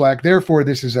B was Black. Therefore,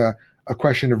 this is a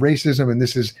question of racism, and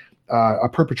this is a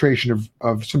perpetration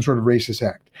of some sort of racist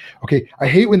act. Okay, I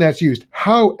hate when that's used.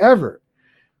 However,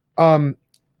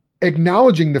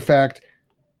 acknowledging the fact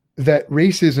that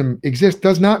racism exists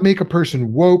does not make a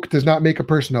person woke, does not make a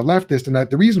person a leftist. And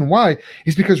the reason why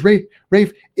is because,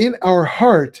 Rafe, in our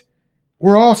heart,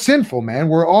 we're all sinful, man.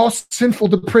 We're all sinful,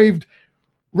 depraved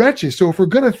wretches. So if we're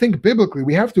going to think biblically,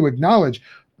 we have to acknowledge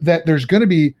that there's going to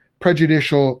be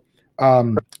prejudicial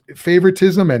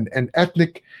favoritism and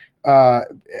ethnic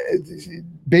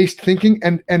based thinking.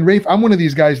 And Rafe, I'm one of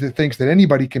these guys that thinks that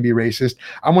anybody can be racist.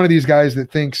 I'm one of these guys that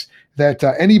thinks that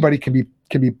anybody can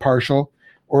be partial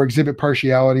or exhibit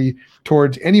partiality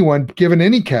towards anyone given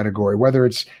any category, whether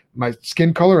it's my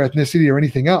skin color, ethnicity, or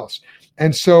anything else.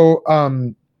 And so,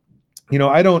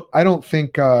 I don't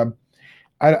think I'm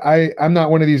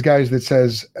not one of these guys that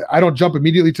says I don't jump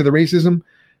immediately to the racism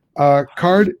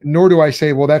card, nor do I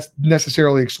say, well, that's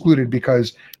necessarily excluded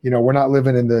because, we're not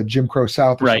living in the Jim Crow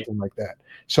South or something like that.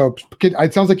 So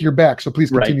it sounds like you're back. So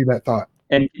please continue that thought.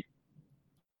 And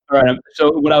all right.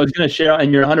 So what I was going to share,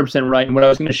 and you're 100% right. And what I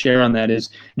was going to share on that is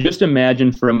just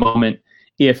imagine for a moment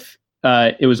if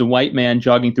it was a white man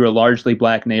jogging through a largely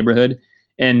Black neighborhood,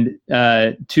 and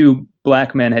two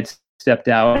Black men had stepped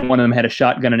out, and one of them had a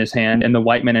shotgun in his hand, and the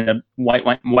white man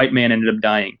ended up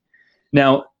dying.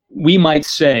 Now, we might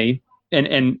say,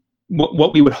 and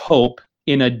what we would hope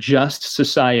in a just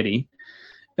society,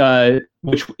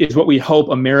 which is what we hope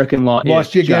American law is.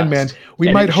 Lost you again, man.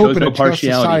 We might hope in a just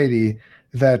society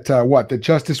that that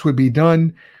justice would be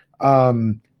done.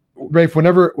 Rafe,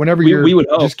 whenever we would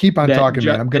just keep on talking,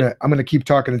 man. I'm gonna keep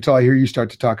talking until I hear you start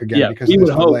to talk again. Yeah, because we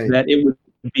would hope that it would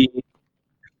be.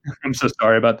 I'm so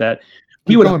sorry about that.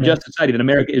 We would hope just society, that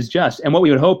America is just, and what we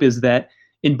would hope is that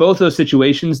in both those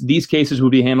situations, these cases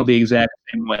would be handled the exact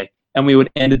same way, and we would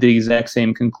end at the exact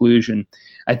same conclusion.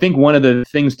 I think one of the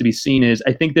things to be seen is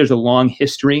I think there's a long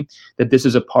history that this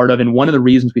is a part of, and one of the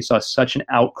reasons we saw such an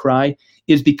outcry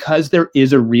is because there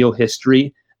is a real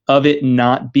history of it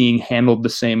not being handled the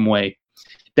same way.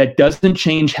 That doesn't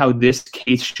change how this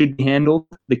case should be handled.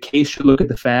 The case should look at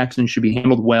the facts and should be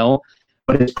handled well.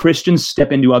 But as Christians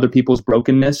step into other people's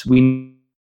brokenness, we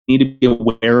need to be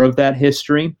aware of that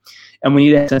history. And we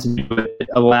need to have a sense that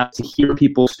allows to hear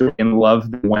people's story and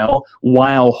love them well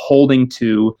while holding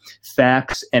to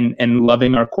facts and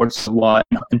loving our courts of law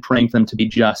and praying for them to be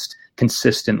just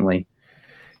consistently.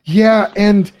 Yeah,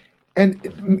 and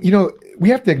we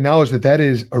have to acknowledge that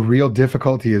is a real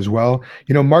difficulty as well.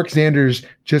 Mark Zanders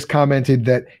just commented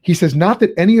that he says not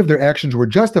that any of their actions were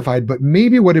justified, but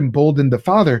maybe what emboldened the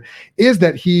father is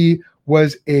that he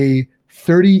was a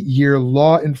 30-year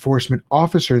law enforcement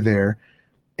officer there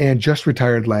and just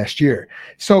retired last year.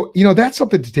 So, that's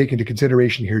something to take into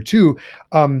consideration here too,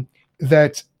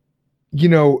 that,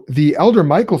 the elder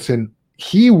Michelson,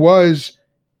 he was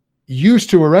used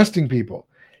to arresting people.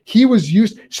 He was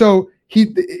used, so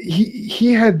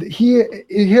he had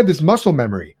this muscle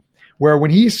memory where when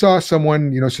he saw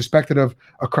someone, suspected of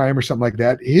a crime or something like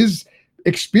that, his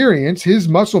experience, his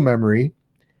muscle memory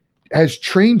has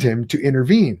trained him to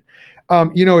intervene.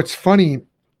 It's funny.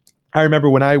 I remember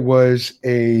when I was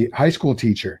a high school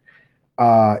teacher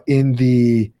in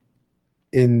the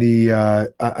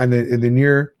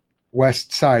near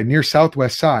west side, near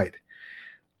southwest side,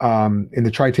 in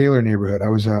the Tri-Taylor neighborhood. I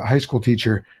was a high school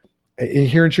teacher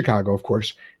here in Chicago, of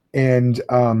course. And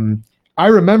I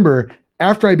remember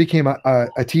after I became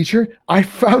a teacher, I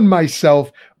found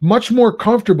myself much more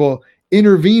comfortable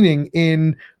intervening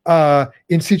in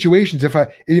situations. If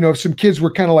some kids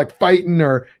were kind of like fighting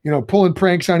or, pulling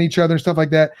pranks on each other and stuff like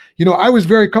that, I was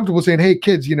very comfortable saying, hey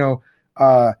kids,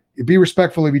 be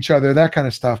respectful of each other, that kind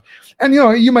of stuff. And,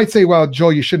 you might say, well,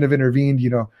 Joel, you shouldn't have intervened.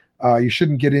 You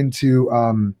shouldn't get into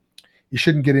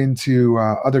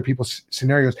other people's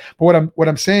scenarios. But what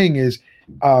I'm saying is,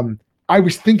 I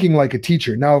was thinking like a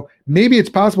teacher. Now, maybe it's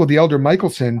possible the elder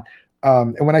Michelson,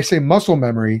 and when I say muscle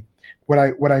memory,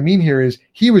 what I mean here is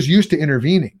he was used to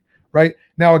intervening, right?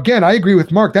 Now, again, I agree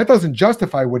with Mark. That doesn't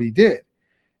justify what he did.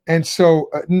 And so,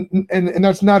 and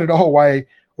that's not at all why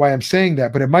I'm saying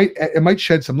that, but it might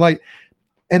shed some light.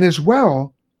 And as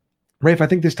well, Rafe, I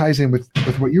think this ties in with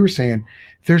what you were saying.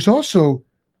 There's also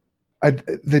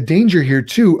the danger here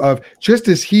too of just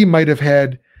as he might have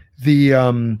had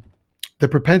the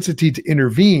propensity to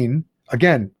intervene,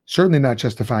 again, certainly not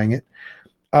justifying it.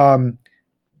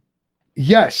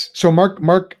 Yes. So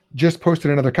Mark just posted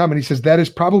another comment. He says that is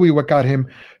probably what got him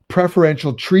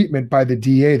preferential treatment by the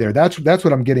DA there. That's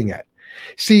what I'm getting at.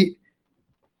 See,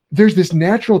 there's this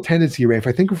natural tendency, Rafe,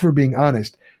 I think if we're being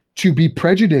honest, to be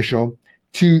prejudicial,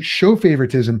 to show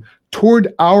favoritism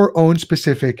toward our own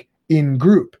specific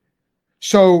in-group.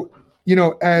 So,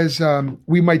 as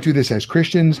we might do this as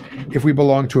Christians, if we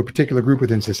belong to a particular group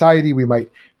within society, we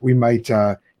might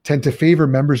tend to favor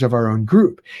members of our own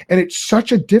group. And it's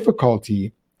such a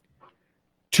difficulty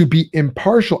to be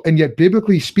impartial. And yet,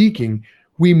 biblically speaking,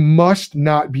 we must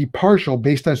not be partial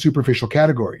based on superficial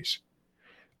categories.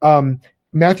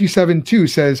 Matthew 7:2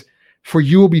 says, for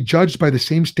you will be judged by the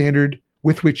same standard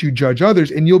with which you judge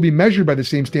others, and you'll be measured by the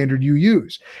same standard you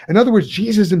use. In other words,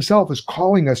 Jesus himself is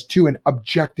calling us to an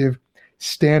objective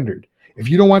standard. If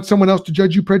you don't want someone else to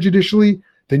judge you prejudicially,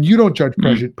 then you don't judge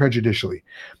prejudicially.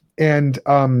 And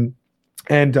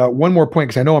one more point,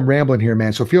 because I know I'm rambling here,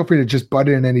 man. So feel free to just butt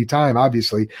in any time,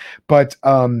 obviously. But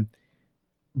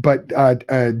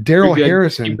Daryl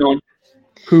Harrison,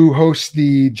 who hosts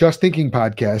the Just Thinking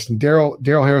podcast, and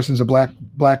Daryl Harrison's a black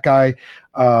guy.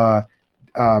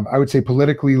 I would say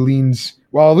politically leans,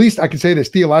 well, at least I can say this,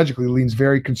 theologically leans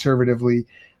very conservatively.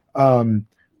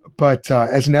 But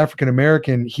as an African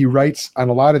American, he writes on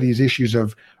a lot of these issues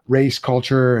of race,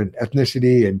 culture, and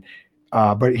ethnicity. And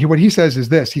but what he says is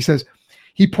this.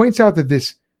 He points out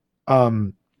that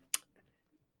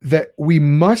that we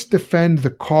must defend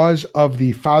the cause of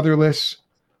the fatherless,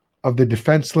 of the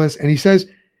defenseless. And he says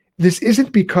this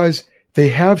isn't because they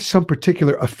have some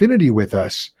particular affinity with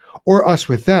us or us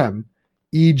with them,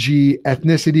 e.g.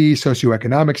 ethnicity,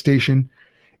 socioeconomic station.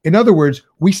 In other words,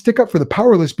 we stick up for the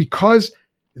powerless because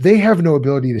they have no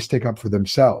ability to stick up for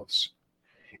themselves.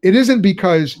 It isn't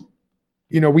because,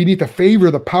 we need to favor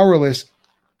the powerless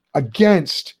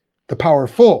against the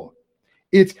powerful.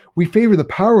 We favor the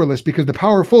powerless because the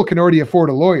powerful can already afford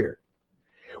a lawyer.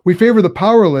 We favor the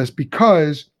powerless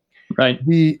because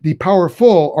the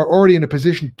powerful are already in a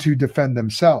position to defend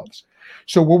themselves.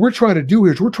 So what we're trying to do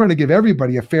here is we're trying to give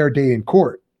everybody a fair day in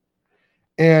court.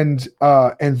 And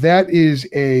that is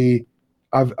a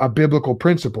biblical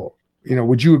principle.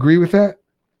 Would you agree with that?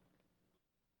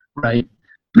 Right.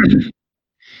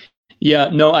 Yeah,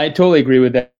 no, I totally agree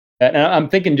with that. And I'm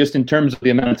thinking just in terms of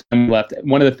the amount of time left,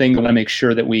 one of the things I want to make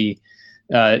sure that we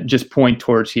just point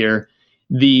towards here,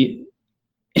 the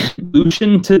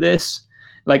solution to this,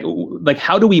 like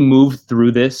how do we move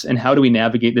through this and how do we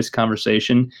navigate this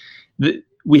conversation?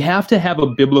 We have to have a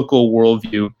biblical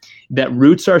worldview that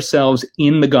roots ourselves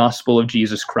in the gospel of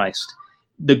Jesus Christ.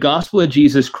 The gospel of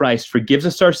Jesus Christ forgives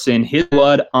us our sin, his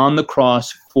blood on the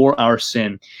cross for our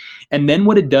sin. And then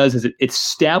what it does is it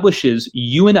establishes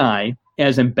you and I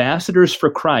as ambassadors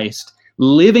for Christ,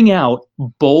 living out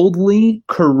boldly,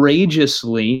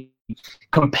 courageously,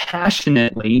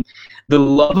 compassionately the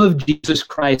love of Jesus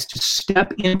Christ to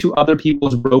step into other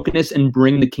people's brokenness and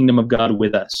bring the kingdom of God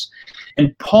with us.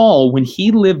 And Paul, when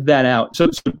he lived that out, so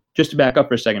just to back up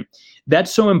for a second,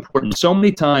 that's so important. So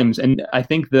many times, and I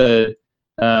think the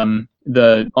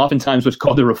oftentimes what's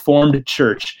called the Reformed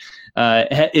Church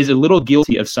is a little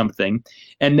guilty of something,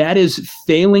 and that is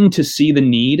failing to see the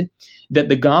need that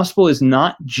the gospel is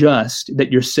not just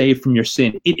that you're saved from your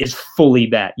sin. It is fully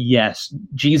that. Yes,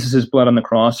 Jesus' blood on the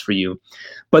cross for you.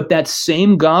 But that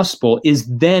same gospel is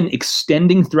then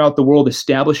extending throughout the world,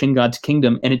 establishing God's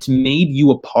kingdom, and it's made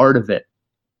you a part of it.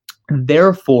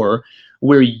 Therefore,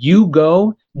 where you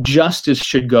go, justice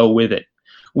should go with it.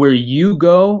 Where you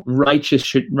go,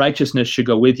 righteousness should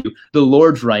go with you, the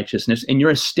Lord's righteousness, and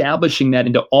you're establishing that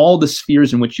into all the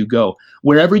spheres in which you go.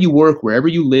 Wherever you work, wherever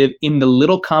you live, in the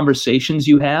little conversations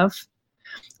you have,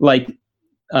 like,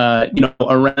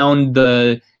 around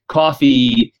the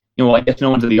coffee, I guess no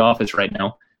one's at the office right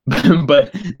now,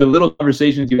 but the little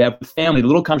conversations you have with family, the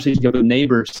little conversations you have with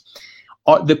neighbors,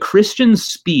 the Christian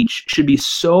speech should be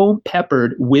so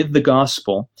peppered with the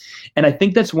gospel. And I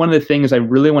think that's one of the things I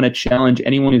really want to challenge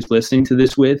anyone who's listening to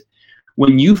this with.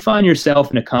 When you find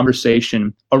yourself in a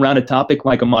conversation around a topic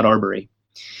like Ahmaud Arbery,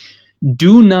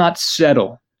 do not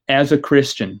settle as a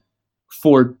Christian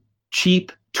for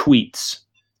cheap tweets.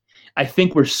 I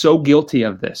think we're so guilty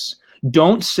of this.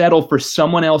 Don't settle for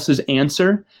someone else's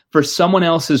answer, for someone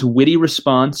else's witty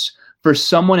response, for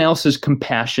someone else's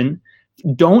compassion.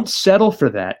 Don't settle for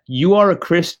that. You are a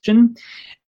Christian,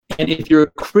 and if you're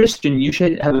a Christian, you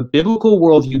should have a biblical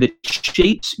worldview that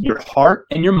shapes your heart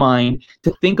and your mind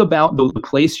to think about the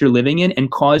place you're living in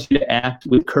and cause you to act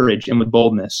with courage and with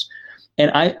boldness. And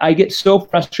I get so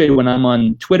frustrated when I'm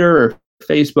on Twitter or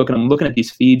Facebook and I'm looking at these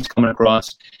feeds coming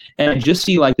across, and I just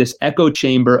see like this echo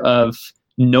chamber of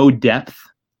no depth.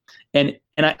 And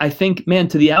I think, man,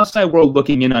 to the outside world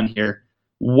looking in on here,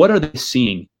 what are they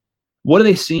seeing? What are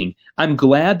they seeing? I'm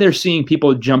glad they're seeing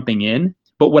people jumping in,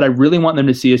 but what I really want them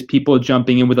to see is people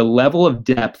jumping in with a level of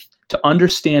depth to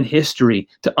understand history,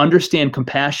 to understand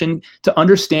compassion, to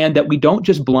understand that we don't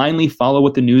just blindly follow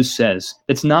what the news says.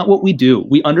 That's not what we do.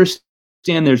 We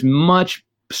understand there's much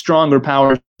stronger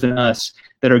powers than us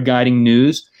that are guiding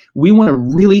news. We want to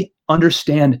really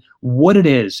understand what it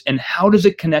is and how does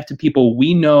it connect to people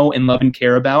we know and love and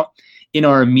care about in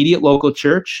our immediate local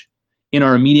church, in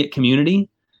our immediate community,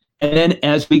 and then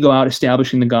as we go out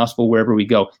establishing the gospel wherever we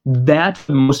go. That's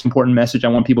the most important message I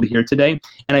want people to hear today.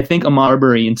 And I think Ahmaud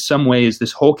Arbery, in some ways,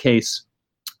 this whole case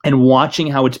and watching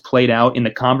how it's played out in the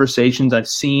conversations I've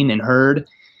seen and heard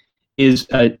is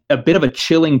a bit of a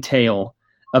chilling tale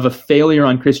of a failure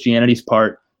on Christianity's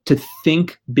part to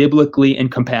think biblically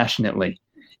and compassionately.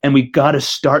 And we got to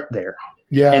start there.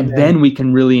 Yeah, and then we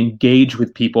can really engage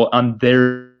with people on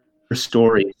their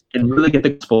stories and really get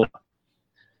the gospel.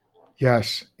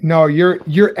 Yes. No,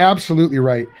 you're absolutely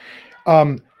right.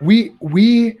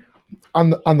 We on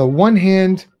the one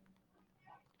hand,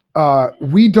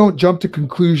 we don't jump to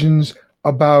conclusions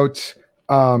about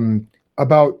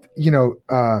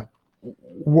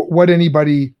what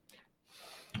anybody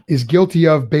is guilty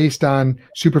of based on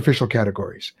superficial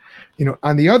categories.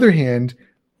 On the other hand,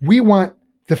 we want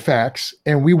the facts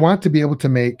and we want to be able to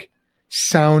make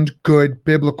sound, good,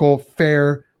 biblical,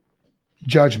 fair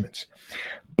judgments.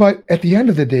 But at the end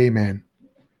of the day, man,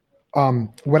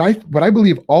 what I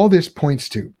believe all this points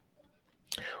to,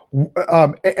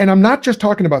 and I'm not just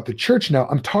talking about the church now,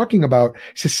 I'm talking about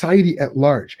society at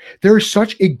large. There is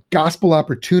such a gospel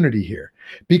opportunity here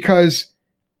because,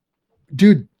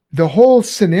 dude, the whole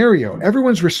scenario,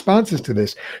 everyone's responses to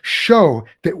this show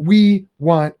that we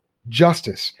want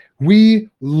justice. We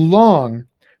long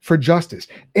for justice.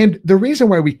 And the reason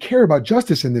why we care about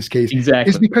justice in this case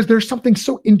is because there's something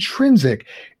so intrinsic,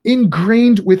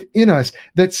 ingrained within us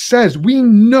that says we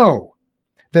know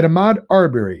that Ahmaud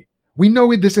Arbery We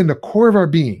know this in the core of our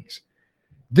beings.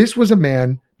 This was a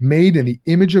man made in the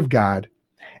image of God,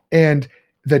 and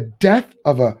the death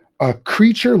of a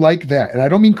creature like that, and I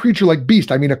don't mean creature like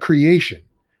beast, I mean a creation.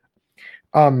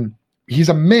 He's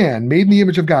a man made in the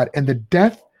image of God, and the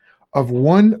death of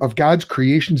one of God's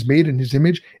creations made in his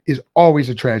image is always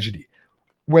a tragedy.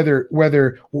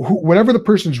 Whatever the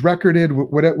person's record is,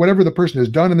 whatever the person has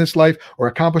done in this life or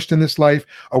accomplished in this life,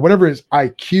 or whatever his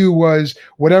IQ was,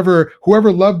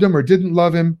 whoever loved him or didn't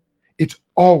love him, it's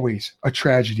always a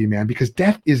tragedy, man, because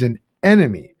death is an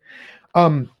enemy.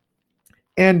 And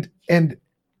the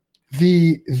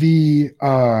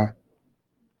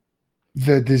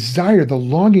desire, the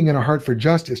longing in our heart for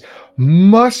justice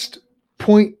must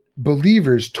point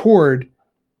believers toward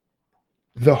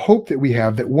the hope that we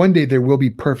have that one day there will be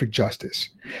perfect justice.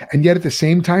 And yet at the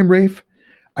same time, Rafe,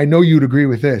 I know you'd agree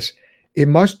with this, it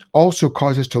must also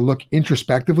cause us to look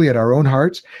introspectively at our own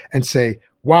hearts and say,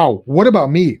 wow, what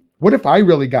about me? What if I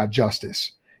really got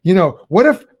justice? What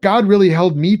if God really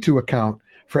held me to account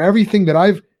for everything that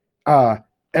I've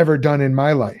ever done in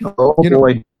my life?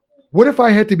 Boy. What if I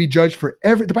had to be judged for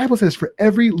the Bible says for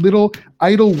every little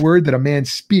idle word that a man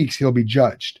speaks, he'll be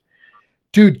judged.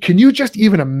 Dude, can you just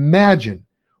even imagine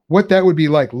what that would be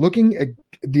like, looking at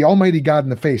the Almighty God in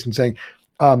the face and saying,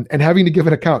 and having to give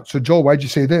an account? So Joel, why'd you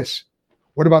say this?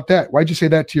 What about that? Why'd you say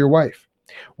that to your wife?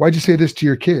 Why'd you say this to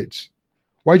your kids?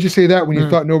 Why'd you say that when you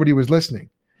thought nobody was listening?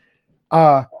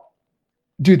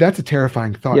 Dude, that's a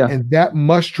terrifying thought. Yeah. And that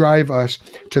must drive us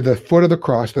to the foot of the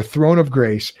cross, the throne of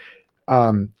grace,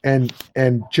 and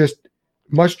just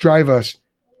must drive us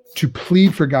to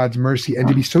plead for God's mercy and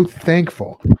to be so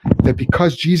thankful that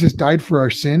because Jesus died for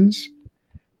our sins,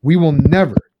 we will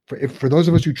never, for those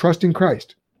of us who trust in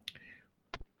Christ,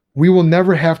 we will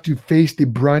never have to face the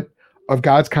brunt of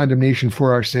God's condemnation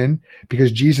for our sin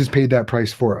because Jesus paid that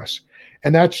price for us.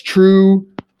 And that's true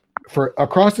for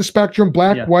across the spectrum,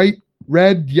 black, white,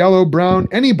 red, yellow, brown,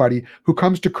 anybody who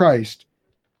comes to Christ,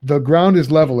 the ground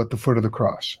is level at the foot of the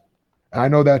cross. I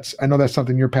know that's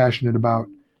something you're passionate about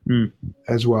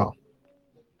as well.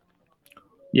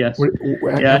 Yes.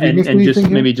 And just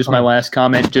maybe just my last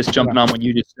comment, just jumping on what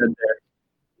you just said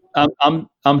there.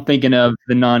 I'm thinking of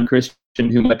the non-Christian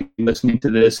who might be listening to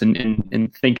this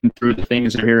and thinking through the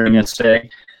things they're hearing us say.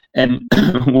 And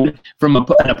from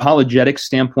an apologetic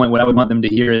standpoint, what I would want them to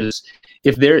hear is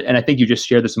if there, and I think you just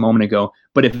shared this a moment ago,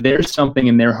 but if there's something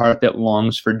in their heart that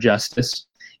longs for justice,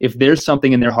 if there's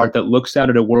something in their heart that looks out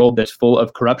at a world that's full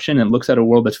of corruption and looks at a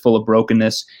world that's full of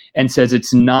brokenness and says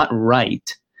it's not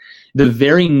right, the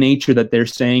very nature that they're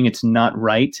saying it's not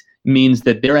right means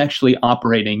that they're actually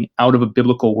operating out of a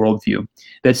biblical worldview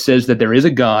that says that there is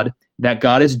a God, that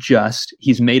God is just,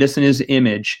 he's made us in his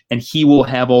image, and he will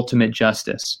have ultimate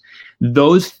justice.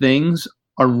 Those things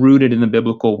are rooted in the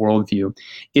biblical worldview.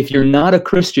 If you're not a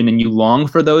Christian and you long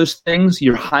for those things,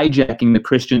 you're hijacking the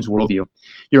Christian's worldview.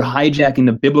 You're hijacking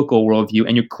the biblical worldview,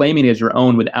 and you're claiming it as your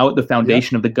own without the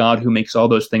foundation of the God who makes all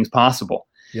those things possible.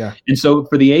 Yeah. And so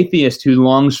for the atheist who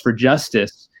longs for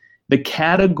justice, the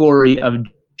category of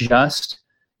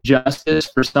justice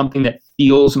for something that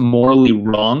feels morally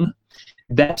wrong,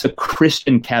 that's a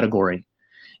Christian category.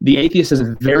 The atheist has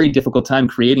a very difficult time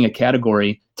creating a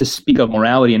category to speak of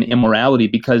morality and immorality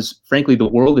because, frankly, the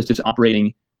world is just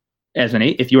operating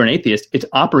if you're an atheist, it's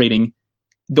operating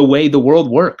the way the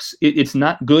world works. It's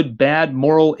not good, bad,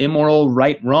 moral, immoral,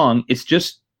 right, wrong. It's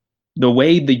just the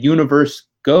way the universe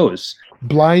goes.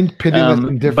 Blind, pitiless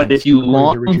indifference. But if you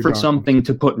long for something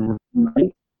to put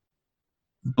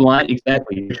right,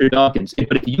 exactly, Richard Dawkins.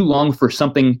 But if you long for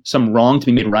some wrong to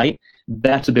be made right,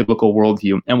 that's a biblical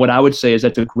worldview. And what I would say is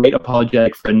that's a great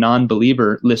apologetic for a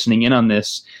non-believer listening in on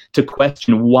this to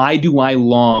question, why do I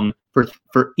long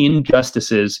for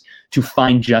injustices to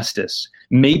find justice?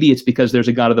 Maybe it's because there's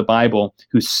a God of the Bible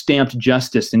who stamped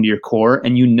justice into your core,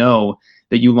 and you know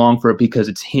that you long for it because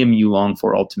it's him you long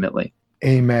for ultimately.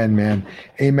 Amen, man.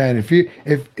 Amen. If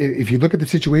you look at the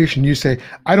situation, you say,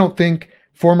 I don't think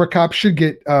former cops should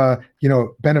get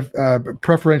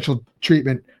preferential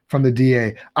treatment from the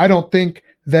DA. I don't think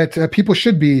that people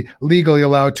should be legally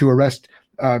allowed to arrest,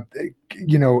 to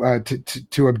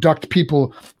abduct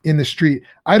people in the street.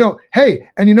 Hey,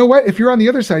 and you know what? If you're on the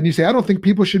other side and you say, I don't think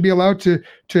people should be allowed to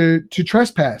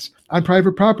trespass on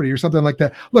private property or something like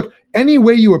that. Look, any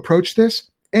way you approach this,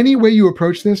 and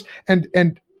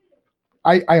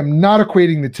I am not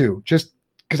equating the two, just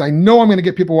because I know I'm going to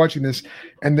get people watching this,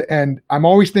 and I'm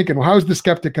always thinking, well, how is the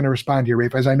skeptic going to respond here,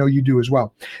 Rafe? As I know you do as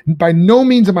well. By no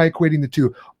means am I equating the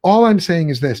two. All I'm saying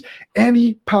is this: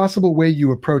 any possible way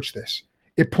you approach this,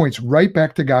 it points right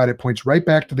back to God. It points right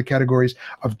back to the categories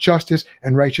of justice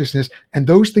and righteousness. And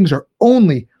those things are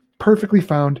only perfectly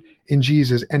found in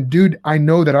Jesus. And dude, I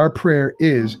know that our prayer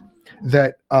is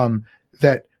that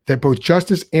that both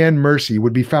justice and mercy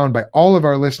would be found by all of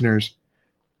our listeners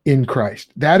in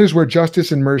Christ. That is where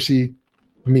justice and mercy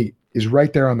meet, is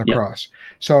right there on the cross.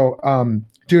 So,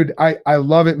 dude, I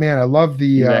love it, man. I love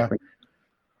the, Exactly.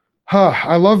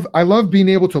 I love being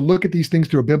able to look at these things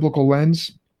through a biblical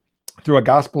lens, through a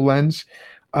gospel lens.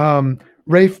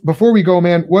 Rafe, before we go,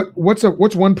 man,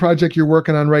 what's one project you're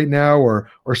working on right now, or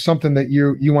something that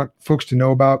you want folks to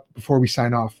know about before we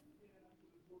sign off?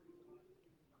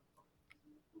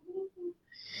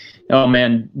 Oh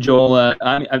man, Joel,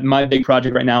 my big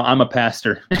project right now, I'm a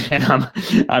pastor, and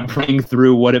I'm praying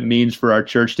through what it means for our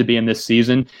church to be in this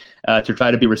season, to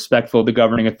try to be respectful of the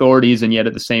governing authorities, and yet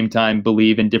at the same time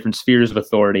believe in different spheres of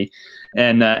authority,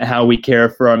 and how we care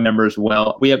for our members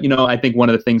well. We have, I think one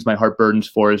of the things my heart burdens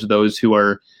for is those who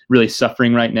are really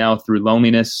suffering right now through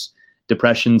loneliness,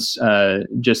 depressions,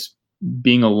 just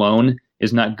being alone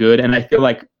is not good. And I feel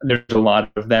like there's a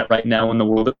lot of that right now in the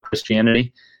world of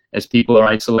Christianity, as people are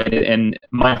isolated. And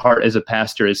my heart as a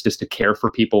pastor is just to care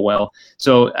for people well.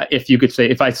 So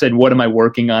if I said, what am I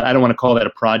working on? I don't want to call that a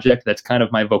project. That's kind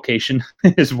of my vocation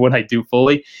is what I do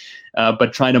fully.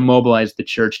 But trying to mobilize the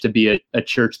church to be a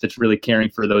church that's really caring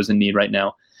for those in need right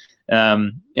now.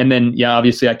 And then,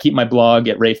 obviously I keep my blog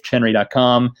at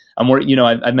rafechenry.com.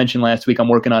 I mentioned last week, I'm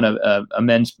working on a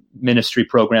men's ministry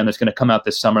program that's going to come out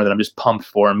this summer that I'm just pumped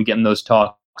for. I'm getting those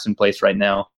talks in place right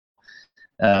now.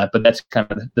 But that's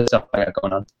kind of the stuff I got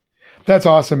going on. That's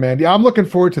awesome, man. Yeah, I'm looking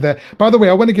forward to that. By the way,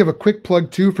 I want to give a quick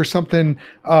plug too for something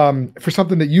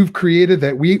that you've created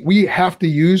that we have to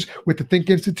use with the Think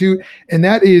Institute, and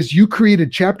that is you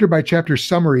created chapter by chapter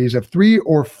summaries of 3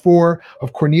 or 4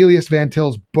 of Cornelius Van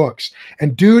Til's books.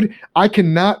 And dude, I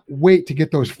cannot wait to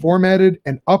get those formatted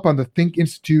and up on the Think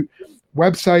Institute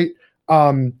website,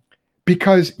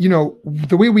 because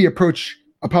the way we approach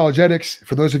apologetics,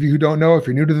 for those of you who don't know, if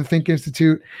you're new to the Think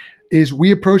Institute, is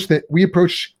we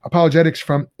approach apologetics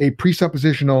from a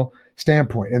presuppositional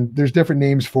standpoint. And there's different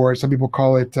names for it. Some people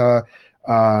call it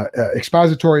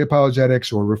expository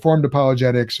apologetics, or reformed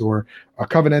apologetics, or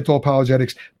covenantal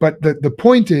apologetics. But the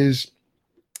point is,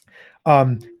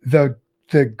 the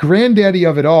granddaddy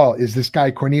of it all is this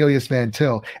guy, Cornelius Van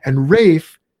Til. And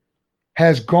Rafe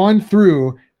has gone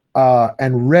through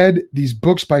and read these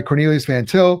books by Cornelius Van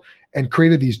Til, and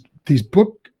created these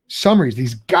book summaries,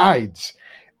 these guides,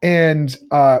 and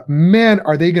man,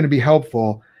 are they going to be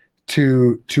helpful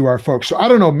to our folks. So I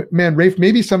don't know, man, Rafe,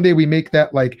 maybe someday we make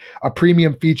that like a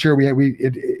premium feature.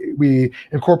 We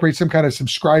incorporate some kind of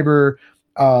subscriber,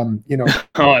 Oh,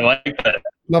 I like that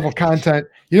level content.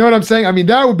 You know what I'm saying? I mean,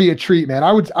 that would be a treat, man.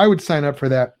 I would sign up for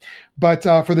that. But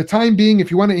for the time being, if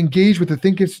you want to engage with the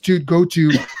Think Institute, go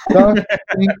to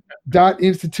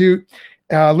thethink.institute.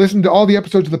 Listen to all the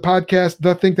episodes of the podcast,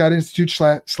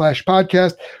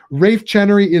 thethink.institute/podcast. Rafe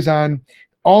Chenery is on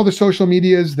all the social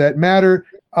medias that matter.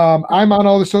 I'm on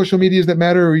all the social medias that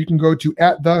matter, or you can go to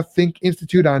 @TheThink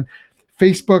Institute on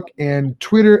Facebook and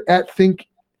Twitter, Facebook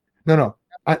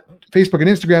and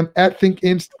Instagram,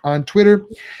 @ThinkInst on Twitter.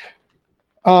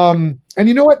 And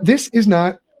you know what? This is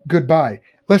not goodbye.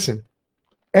 Listen,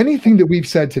 anything that we've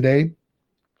said today,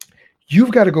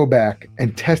 you've got to go back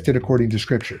and test it according to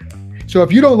Scripture. So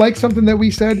if you don't like something that we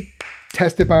said,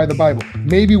 test it by the Bible.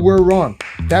 Maybe we're wrong.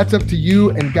 That's up to you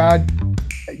and God,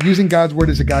 using God's word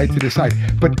as a guide to decide.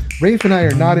 But Rafe and I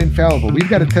are not infallible. We've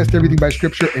got to test everything by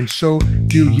Scripture, and so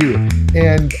do you.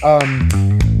 And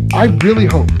I really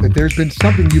hope that there's been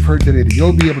something you've heard today that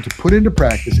you'll be able to put into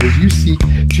practice as you seek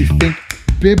to think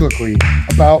biblically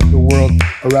about the world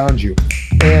around you.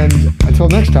 And until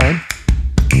next time,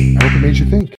 I hope it made you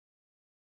think.